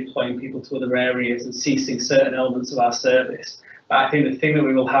involve redeploying people to other areas and ceasing certain elements of our service. But I think the thing that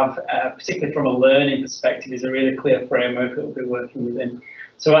we will have, particularly from a learning perspective, is a really clear framework that we'll be working within.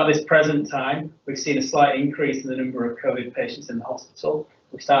 So at this present time, we've seen a slight increase in the number of COVID patients in the hospital.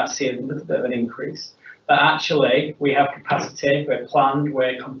 We start to see a little bit of an increase. But actually, we have capacity, we're planned,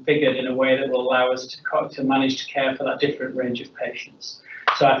 we're configured in a way that will allow us to manage to care for that different range of patients.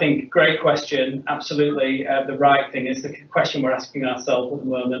 So I think, great question, absolutely the right thing is the question we're asking ourselves at the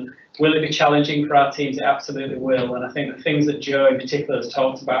moment. Will it be challenging for our teams? It absolutely will. And I think the things that Joe in particular has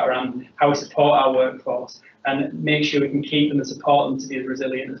talked about around how we support our workforce and make sure we can keep them and support them to be as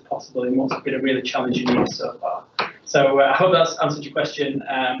resilient as possible in what's been a really challenging year so far. So I hope that's answered your question.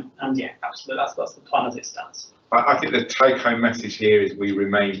 And yeah, absolutely, that's the plan as it stands. I think the take-home message here is we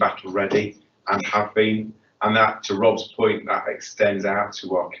remain battle ready and have been, and that, to Rob's point, that extends out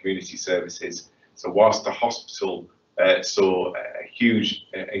to our community services. So whilst the hospital saw a huge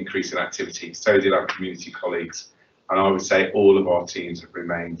increase in activity, so did our community colleagues, and I would say all of our teams have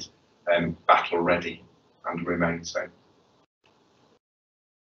remained battle ready and remain so.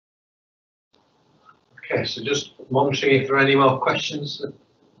 Okay, so just monitoring if there are any more questions. I'd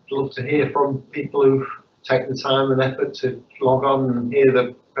love to hear from people who've taken the time and effort to log on and hear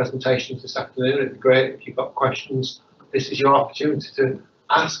the presentations this afternoon. It'd be great if you've got questions. This is your opportunity to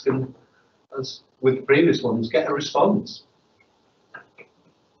ask, and as with the previous ones, get a response.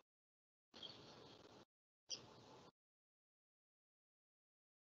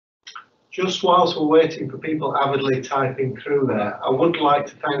 Just whilst we're waiting for people avidly typing through there, I would like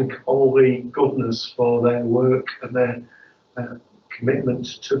to thank all the governors for their work and their commitment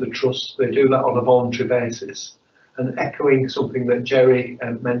to the trust. They do that on a voluntary basis. And echoing something that Jerry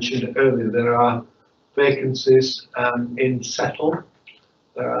mentioned earlier, there are vacancies in Settle,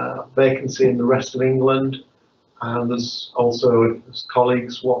 there are vacancies in the rest of England, and there's also, as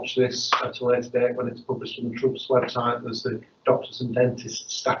colleagues watch this at a later date when it's published on the Trust's website, there's the doctors and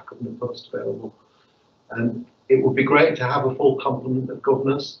dentists staff government post available. And it would be great to have a full complement of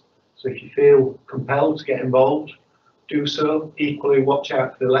governors. So if you feel compelled to get involved, do so. Equally, watch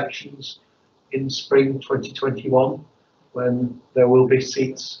out for the elections in spring 2021, when there will be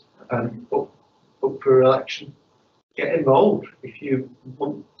seats up for election. Get involved if you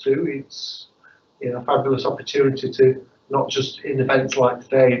want to. It's a fabulous opportunity to, not just in events like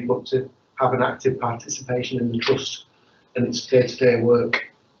today, but to have an active participation in the trust and its day-to-day work.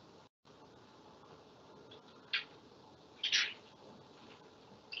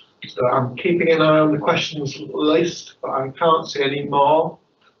 So I'm keeping an eye on the questions list, but I can't see any more.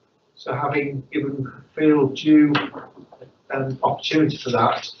 So having given field due opportunity for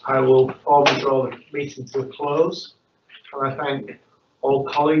that, I will formally draw the meeting to a close. And I thank all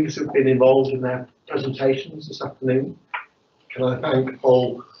colleagues who have been involved in their presentations this afternoon. Can I thank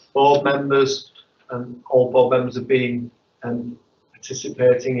all board members, and all board members have been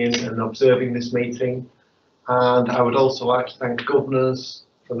participating in and observing this meeting. And I would also like to thank governors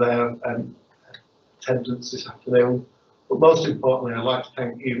for their attendance this afternoon. But most importantly, I'd like to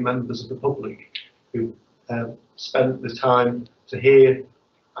thank you, members of the public, who spent the time to hear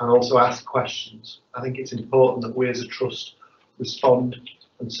and also ask questions. I think it's important that we as a trust respond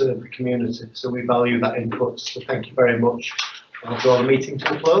and serve the community, so we value that input. So thank you very much. I'll draw the meeting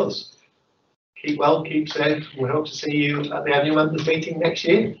to a close. Keep well, keep safe. We hope to see you at the annual members meeting next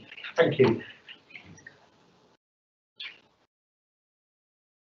year. Thank you.